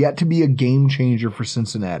 but he's yet to be a game changer for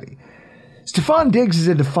Cincinnati. Stephon Diggs has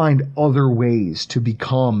had to find other ways to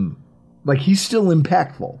become, like, he's still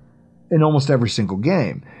impactful in almost every single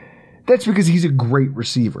game. That's because he's a great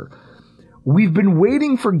receiver. We've been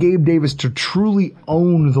waiting for Gabe Davis to truly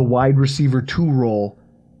own the wide receiver 2 role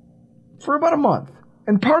for about a month.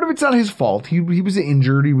 And part of it's not his fault. He was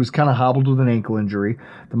injured. He was kind of hobbled with an ankle injury.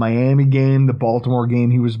 The Miami game, the Baltimore game,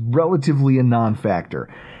 he was relatively a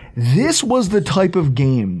non-factor. This was the type of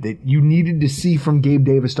game that you needed to see from Gabe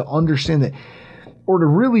Davis to understand that, or to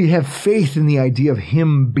really have faith in the idea of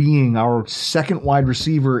him being our second wide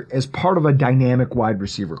receiver as part of a dynamic wide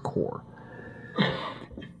receiver core.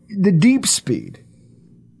 The deep speed,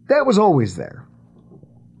 that was always there.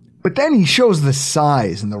 But then he shows the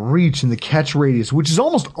size and the reach and the catch radius, which is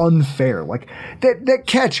almost unfair. Like that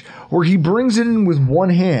catch where he brings it in with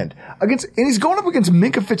one hand and he's going up against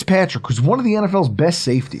Minkah Fitzpatrick, who's one of the NFL's best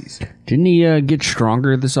safeties. Didn't he get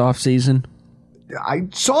stronger this offseason? I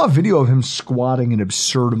saw a video of him squatting an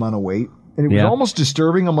absurd amount of weight, and it was almost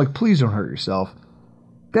disturbing. I'm like, please don't hurt yourself.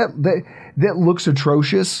 That looks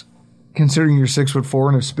atrocious, considering you're 6'4"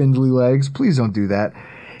 and have spindly legs. Please don't do that.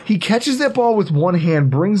 He catches that ball with one hand,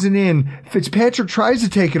 brings it in. Fitzpatrick tries to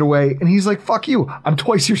take it away, and he's like, fuck you, I'm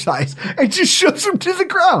twice your size, and just shoves him to the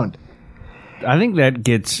ground. I think that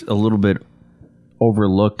gets a little bit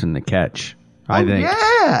overlooked in the catch. I think.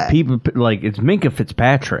 Yeah. People, like, it's Minkah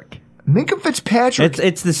Fitzpatrick. Minkah Fitzpatrick.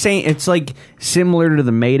 It's the same. It's like similar to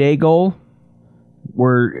the Mayday goal,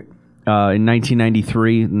 where in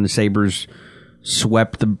 1993, the Sabres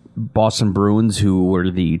swept the Boston Bruins, who were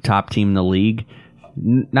the top team in the league.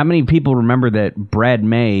 Not many people remember that Brad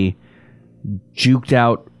May juked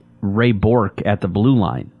out Ray Bork at the blue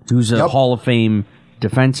line, who's a Hall of Fame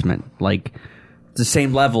defenseman. Like, it's the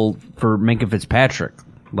same level for Minkah Fitzpatrick.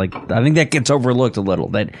 Like, I think that gets overlooked a little,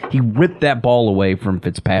 that he ripped that ball away from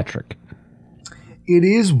Fitzpatrick. It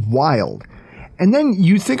is wild. And then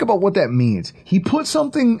you think about what that means. He put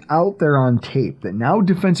something out there on tape that now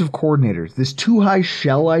defensive coordinators, this too high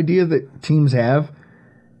shell idea that teams have,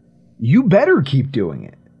 you better keep doing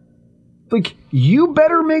it. like, you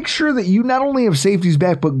better make sure that you not only have safeties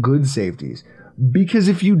back, but good safeties. Because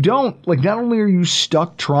if you don't, like, not only are you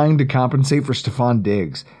stuck trying to compensate for Stephon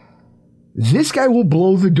Diggs, this guy will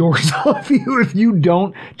blow the doors off you if you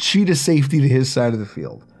don't cheat a safety to his side of the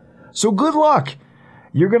field. So good luck.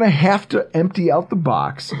 You're going to have to empty out the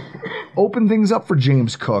box, open things up for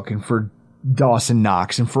James Cook and for Dawson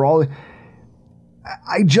Knox and for all.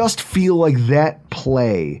 I just feel like that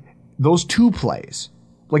play, those two plays,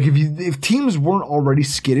 like if teams weren't already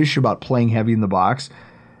skittish about playing heavy in the box,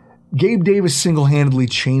 Gabe Davis single-handedly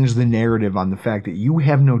changed the narrative on the fact that you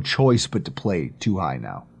have no choice but to play too high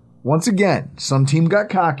now. Once again, some team got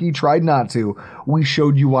cocky, tried not to. We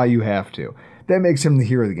showed you why you have to. That makes him the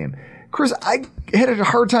hero of the game. Chris, I had a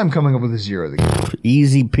hard time coming up with his hero of the game.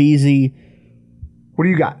 Easy peasy. What do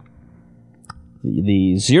you got?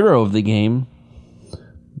 The zero of the game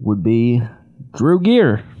would be Drew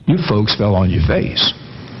Gear. You folks fell on your face.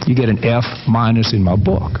 You get an F- in my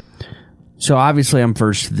book. So obviously I'm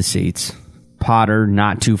first to the seats. Potter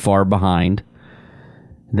not too far behind.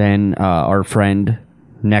 Then our friend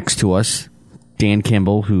next to us, Dan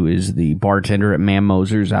Kimball, who is the bartender at Mam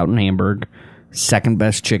Moser's out in Hamburg. Second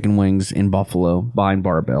best chicken wings in Buffalo, behind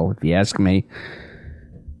Barbell, if you ask me.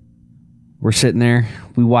 We're sitting there.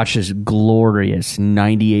 We watch this glorious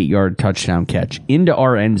 98-yard touchdown catch into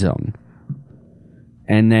our end zone.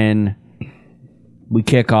 And then we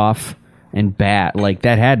kick off and bat. Like,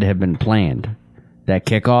 that had to have been planned, that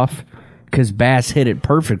kickoff, because Bass hit it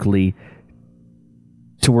perfectly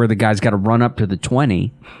to where the guy's got to run up to the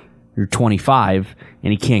 20 or 25,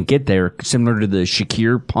 and he can't get there, similar to the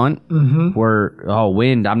Shakir punt, where,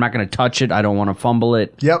 wind, I'm not going to touch it, I don't want to fumble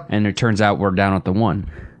it. Yep. And it turns out we're down at the 1.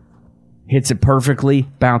 Hits it perfectly,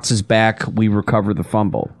 bounces back, we recover the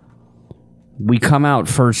fumble. We come out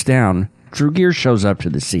first down, Drew Gear shows up to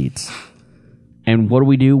the seats. And what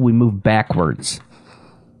do? We move backwards.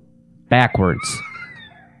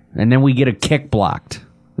 And then we get a kick blocked.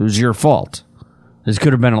 It was your fault. This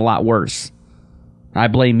could have been a lot worse. I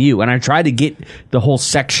blame you. And I tried to get the whole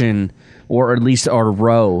section, or at least our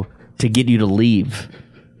row, to get you to leave.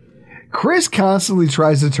 Chris constantly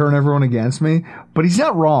tries to turn everyone against me, but he's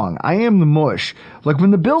not wrong. I am the mush. Like,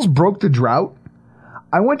 when the Bills broke the drought,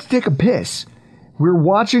 I went to take a piss. We were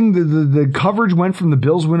watching the coverage went from the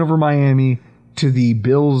Bills win over Miami to the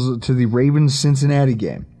Ravens Cincinnati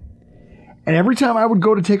game. And every time I would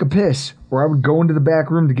go to take a piss, or I would go into the back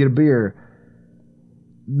room to get a beer,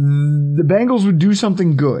 the Bengals would do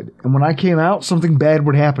something good. And when I came out, something bad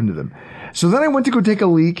would happen to them. So then I went to go take a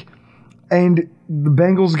leak, and the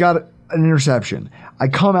Bengals got an interception. I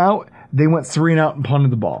come out, they went 3-and-out and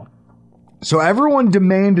punted the ball. So everyone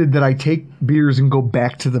demanded that I take beers and go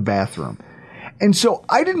back to the bathroom. And so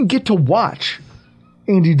I didn't get to watch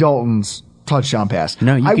Andy Dalton's touchdown pass.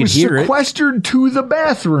 No, you could hear it. I was sequestered to the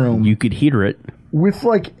bathroom. You could hear it. With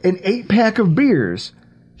like an 8-pack of beers,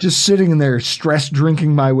 just sitting in there, stress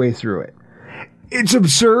drinking my way through it. It's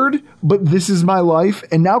absurd, but this is my life.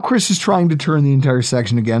 And now Chris is trying to turn the entire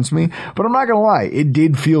section against me. But I'm not going to lie, it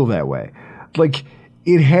did feel that way. Like,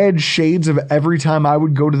 it had shades of every time I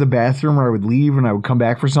would go to the bathroom or I would leave and I would come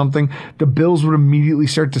back for something, the Bills would immediately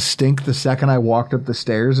start to stink the second I walked up the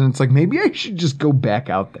stairs. And it's like, maybe I should just go back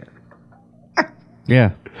out there.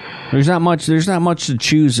 Yeah. There's not much to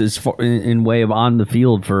choose as far, in way of on the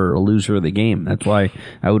field for a loser of the game. That's why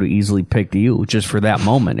I would have easily picked you just for that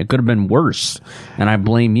moment. It could have been worse, and I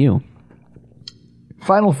blame you.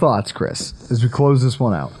 Final thoughts, Chris, as we close this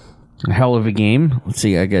one out. A hell of a game. Let's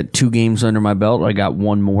see, I got 2 games under my belt. I got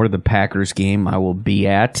one more, the Packers game I will be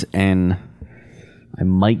at, and I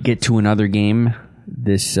might get to another game.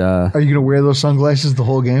 This. Are you going to wear those sunglasses the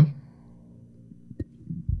whole game?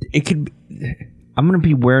 It could. I'm going to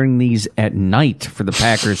be wearing these at night for the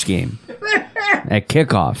Packers game at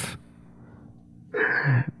kickoff.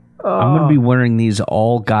 I'm going to be wearing these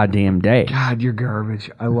all goddamn day. God, you're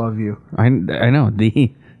garbage. I love you. I know.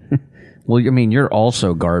 Well, I mean, you're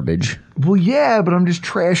also garbage. Well, yeah, but I'm just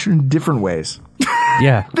trash in different ways.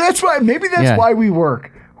 Yeah. That's why. Maybe that's why we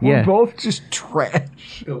work. We're both just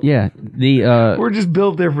trash. Yeah. We're just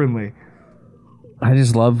built differently. I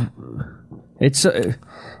just love it's.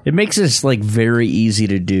 It makes this like very easy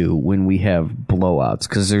to do when we have blowouts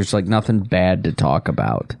because there's like nothing bad to talk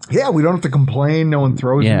about. Yeah, we don't have to complain. No one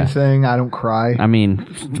throws anything. I don't cry. I mean,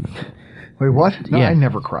 wait, what? No, I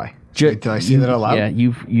never cry. Did I say that out loud? Yeah,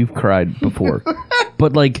 you've cried before,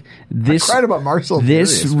 but like this, I cried about Marcel.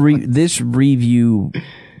 This review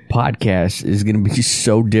podcast is going to be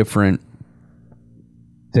so different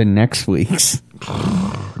than next week's.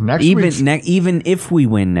 Even if we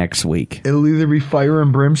win next week, it'll either be fire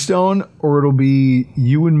and brimstone or it'll be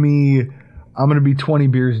you and me I'm going to be 20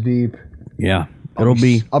 beers deep. Yeah. I'll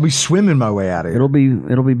be swimming my way out of here.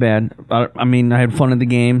 It'll be bad. I mean, I had fun at the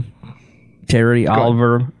game. Terry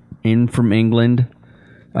Oliver in from England.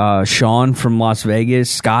 Sean from Las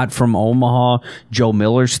Vegas. Scott from Omaha. Joe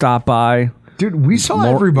Miller stopped by. Dude, we saw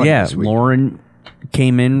everybody this week. Lauren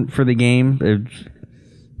came in for the game.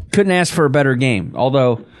 Couldn't ask for a better game.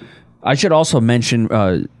 Although, I should also mention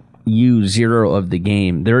U0 of the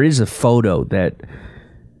game. There is a photo that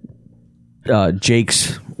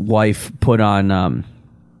Jake's wife put on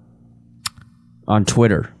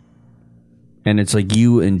Twitter. And it's like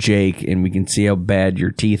you and Jake, and we can see how bad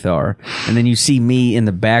your teeth are. And then you see me in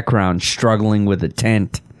the background struggling with a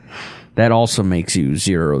tent. That also makes you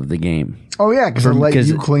 0 of the game. Oh, yeah, because I let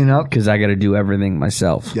you clean up. Because I got to do everything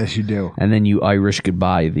myself. Yes, you do. And then you Irish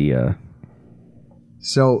goodbye the...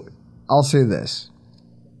 So, I'll say this.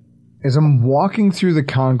 As I'm walking through the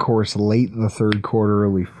concourse late in the third quarter,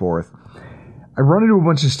 early fourth, I run into a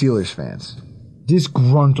bunch of Steelers fans.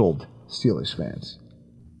 Disgruntled Steelers fans.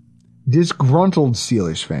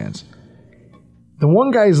 The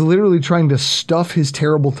one guy is literally trying to stuff his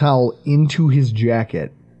terrible towel into his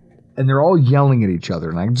jacket, and they're all yelling at each other.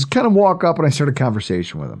 And I just kind of walk up and I start a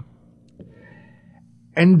conversation with them.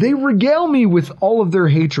 And they regale me with all of their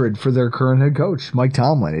hatred for their current head coach, Mike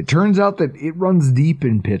Tomlin. It turns out that it runs deep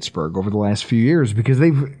in Pittsburgh over the last few years because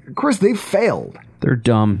they've failed. They're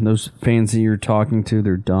dumb. Those fans that you're talking to,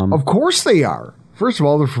 they're dumb. Of course they are. First of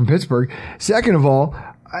all, they're from Pittsburgh. Second of all,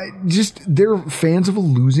 they're fans of a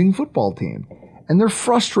losing football team. And they're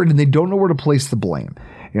frustrated and they don't know where to place the blame.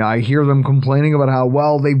 You know, I hear them complaining about how,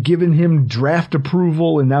 well, they've given him draft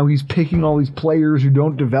approval and now he's picking all these players who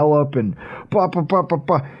don't develop and blah, blah, blah, blah,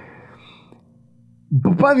 blah.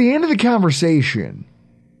 But by the end of the conversation,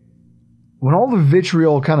 when all the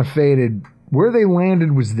vitriol kind of faded, where they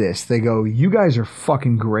landed was this. They go, you guys are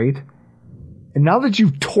fucking great. And now that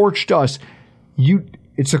you've torched us,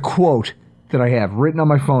 it's a quote that I have written on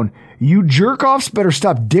my phone. You jerk-offs better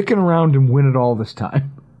stop dicking around and win it all this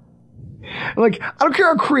time. Like, I don't care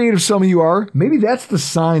how creative some of you are. Maybe that's the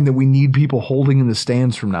sign that we need people holding in the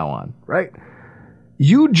stands from now on, right?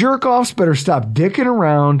 You jerk-offs better stop dicking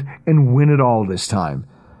around and win it all this time.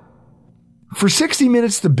 For 60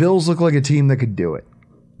 minutes, the Bills look like a team that could do it.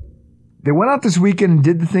 They went out this weekend and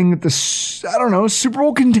did the thing that Super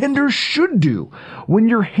Bowl contenders should do when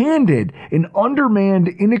you're handed an undermanned,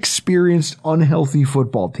 inexperienced, unhealthy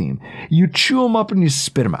football team. You chew them up and you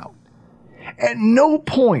spit them out. At no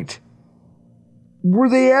point were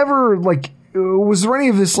they ever, was there any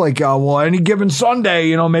of this any given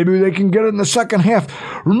Sunday, maybe they can get it in the second half.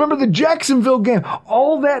 Remember the Jacksonville game?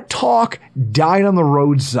 All that talk died on the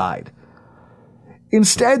roadside.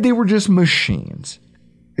 Instead, they were just machines.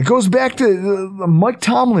 It goes back to Mike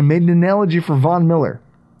Tomlin made an analogy for Von Miller.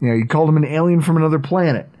 He called him an alien from another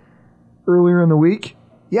planet. Earlier in the week,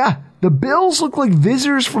 the Bills look like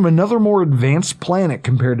visitors from another more advanced planet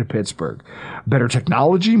compared to Pittsburgh. Better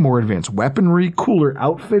technology, more advanced weaponry, cooler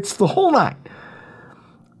outfits, the whole nine.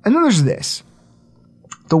 And then there's this.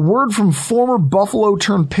 The word from former Buffalo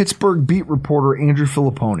turned Pittsburgh beat reporter Andrew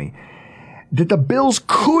Filipponi that the Bills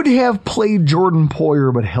could have played Jordan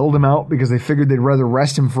Poyer but held him out because they figured they'd rather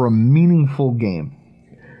rest him for a meaningful game.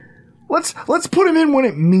 Let's put him in when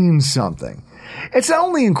it means something. It's not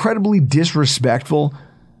only incredibly disrespectful,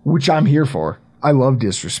 which I'm here for. I love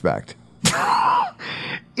disrespect.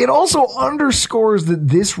 It also underscores that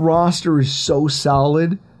this roster is so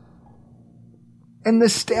solid and the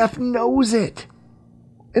staff knows it.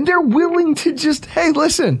 And they're willing to just, hey,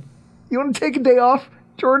 listen, you want to take a day off,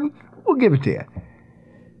 Jordan? We'll give it to you.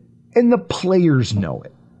 And the players know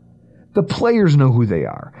it. The players know who they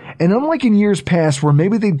are. And unlike in years past where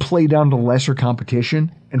maybe they'd play down to lesser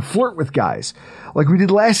competition and flirt with guys, like we did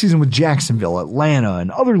last season with Jacksonville, Atlanta, and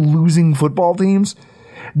other losing football teams,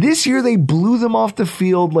 this year they blew them off the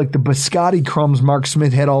field like the biscotti crumbs Mark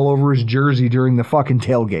Smith had all over his jersey during the fucking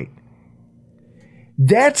tailgate.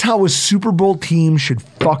 That's how a Super Bowl team should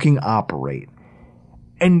fucking operate.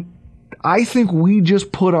 And I think we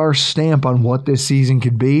just put our stamp on what this season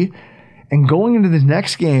could be. And going into the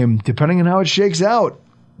next game, depending on how it shakes out,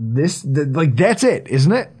 that's it,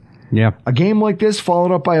 isn't it? Yeah. A game like this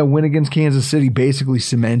followed up by a win against Kansas City basically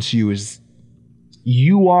cements you as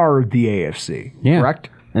you are the AFC, correct?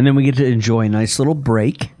 And then we get to enjoy a nice little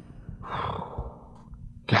break.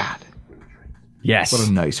 God. Yes. What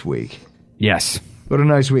a nice week. Yes. What a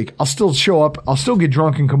nice week. I'll still show up. I'll still get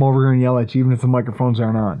drunk and come over here and yell at you even if the microphones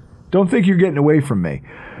aren't on. Don't think you're getting away from me.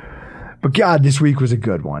 But God, this week was a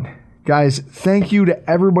good one. Guys, thank you to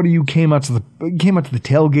everybody who came out to the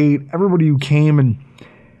tailgate, everybody who came, and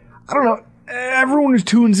I don't know, everyone who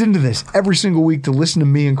tunes into this every single week to listen to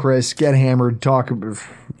me and Chris get hammered, talk about.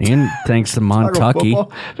 And thanks to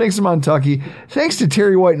Montucky. Thanks to Montucky. Thanks to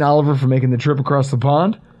Terry White and Oliver for making the trip across the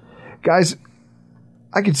pond. Guys,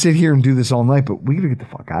 I could sit here and do this all night, but we gotta get the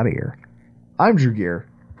fuck out of here. I'm Drew Gear.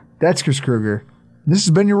 That's Chris Kruger. This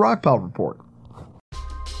has been your Rockpile Report.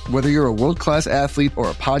 Whether you're a world-class athlete or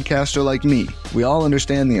a podcaster like me, we all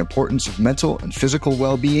understand the importance of mental and physical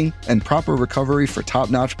well-being and proper recovery for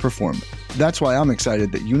top-notch performance. That's why I'm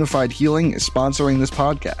excited that Unified Healing is sponsoring this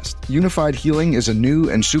podcast. Unified Healing is a new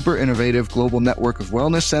and super innovative global network of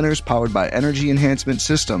wellness centers powered by Energy Enhancement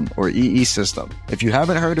System, or EE System. If you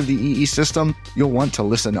haven't heard of the EE System, you'll want to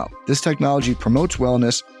listen up. This technology promotes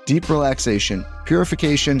wellness, deep relaxation,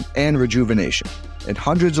 purification, and rejuvenation. In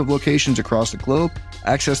hundreds of locations across the globe,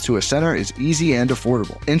 access to a center is easy and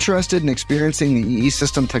affordable. Interested in experiencing the EE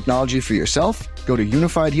System technology for yourself? Go to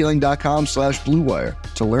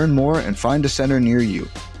unifiedhealing.com/bluewire to learn more and find a center near you.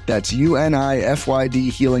 That's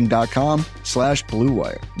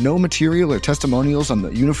unifydhealing.com/bluewire. No material or testimonials on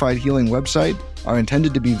the Unified Healing website are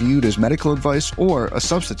intended to be viewed as medical advice or a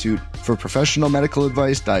substitute for professional medical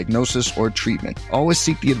advice, diagnosis, or treatment. Always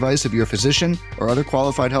seek the advice of your physician or other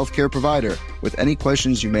qualified healthcare provider with any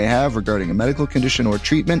questions you may have regarding a medical condition or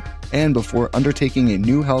treatment and before undertaking a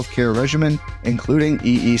new healthcare regimen, including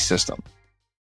EE System.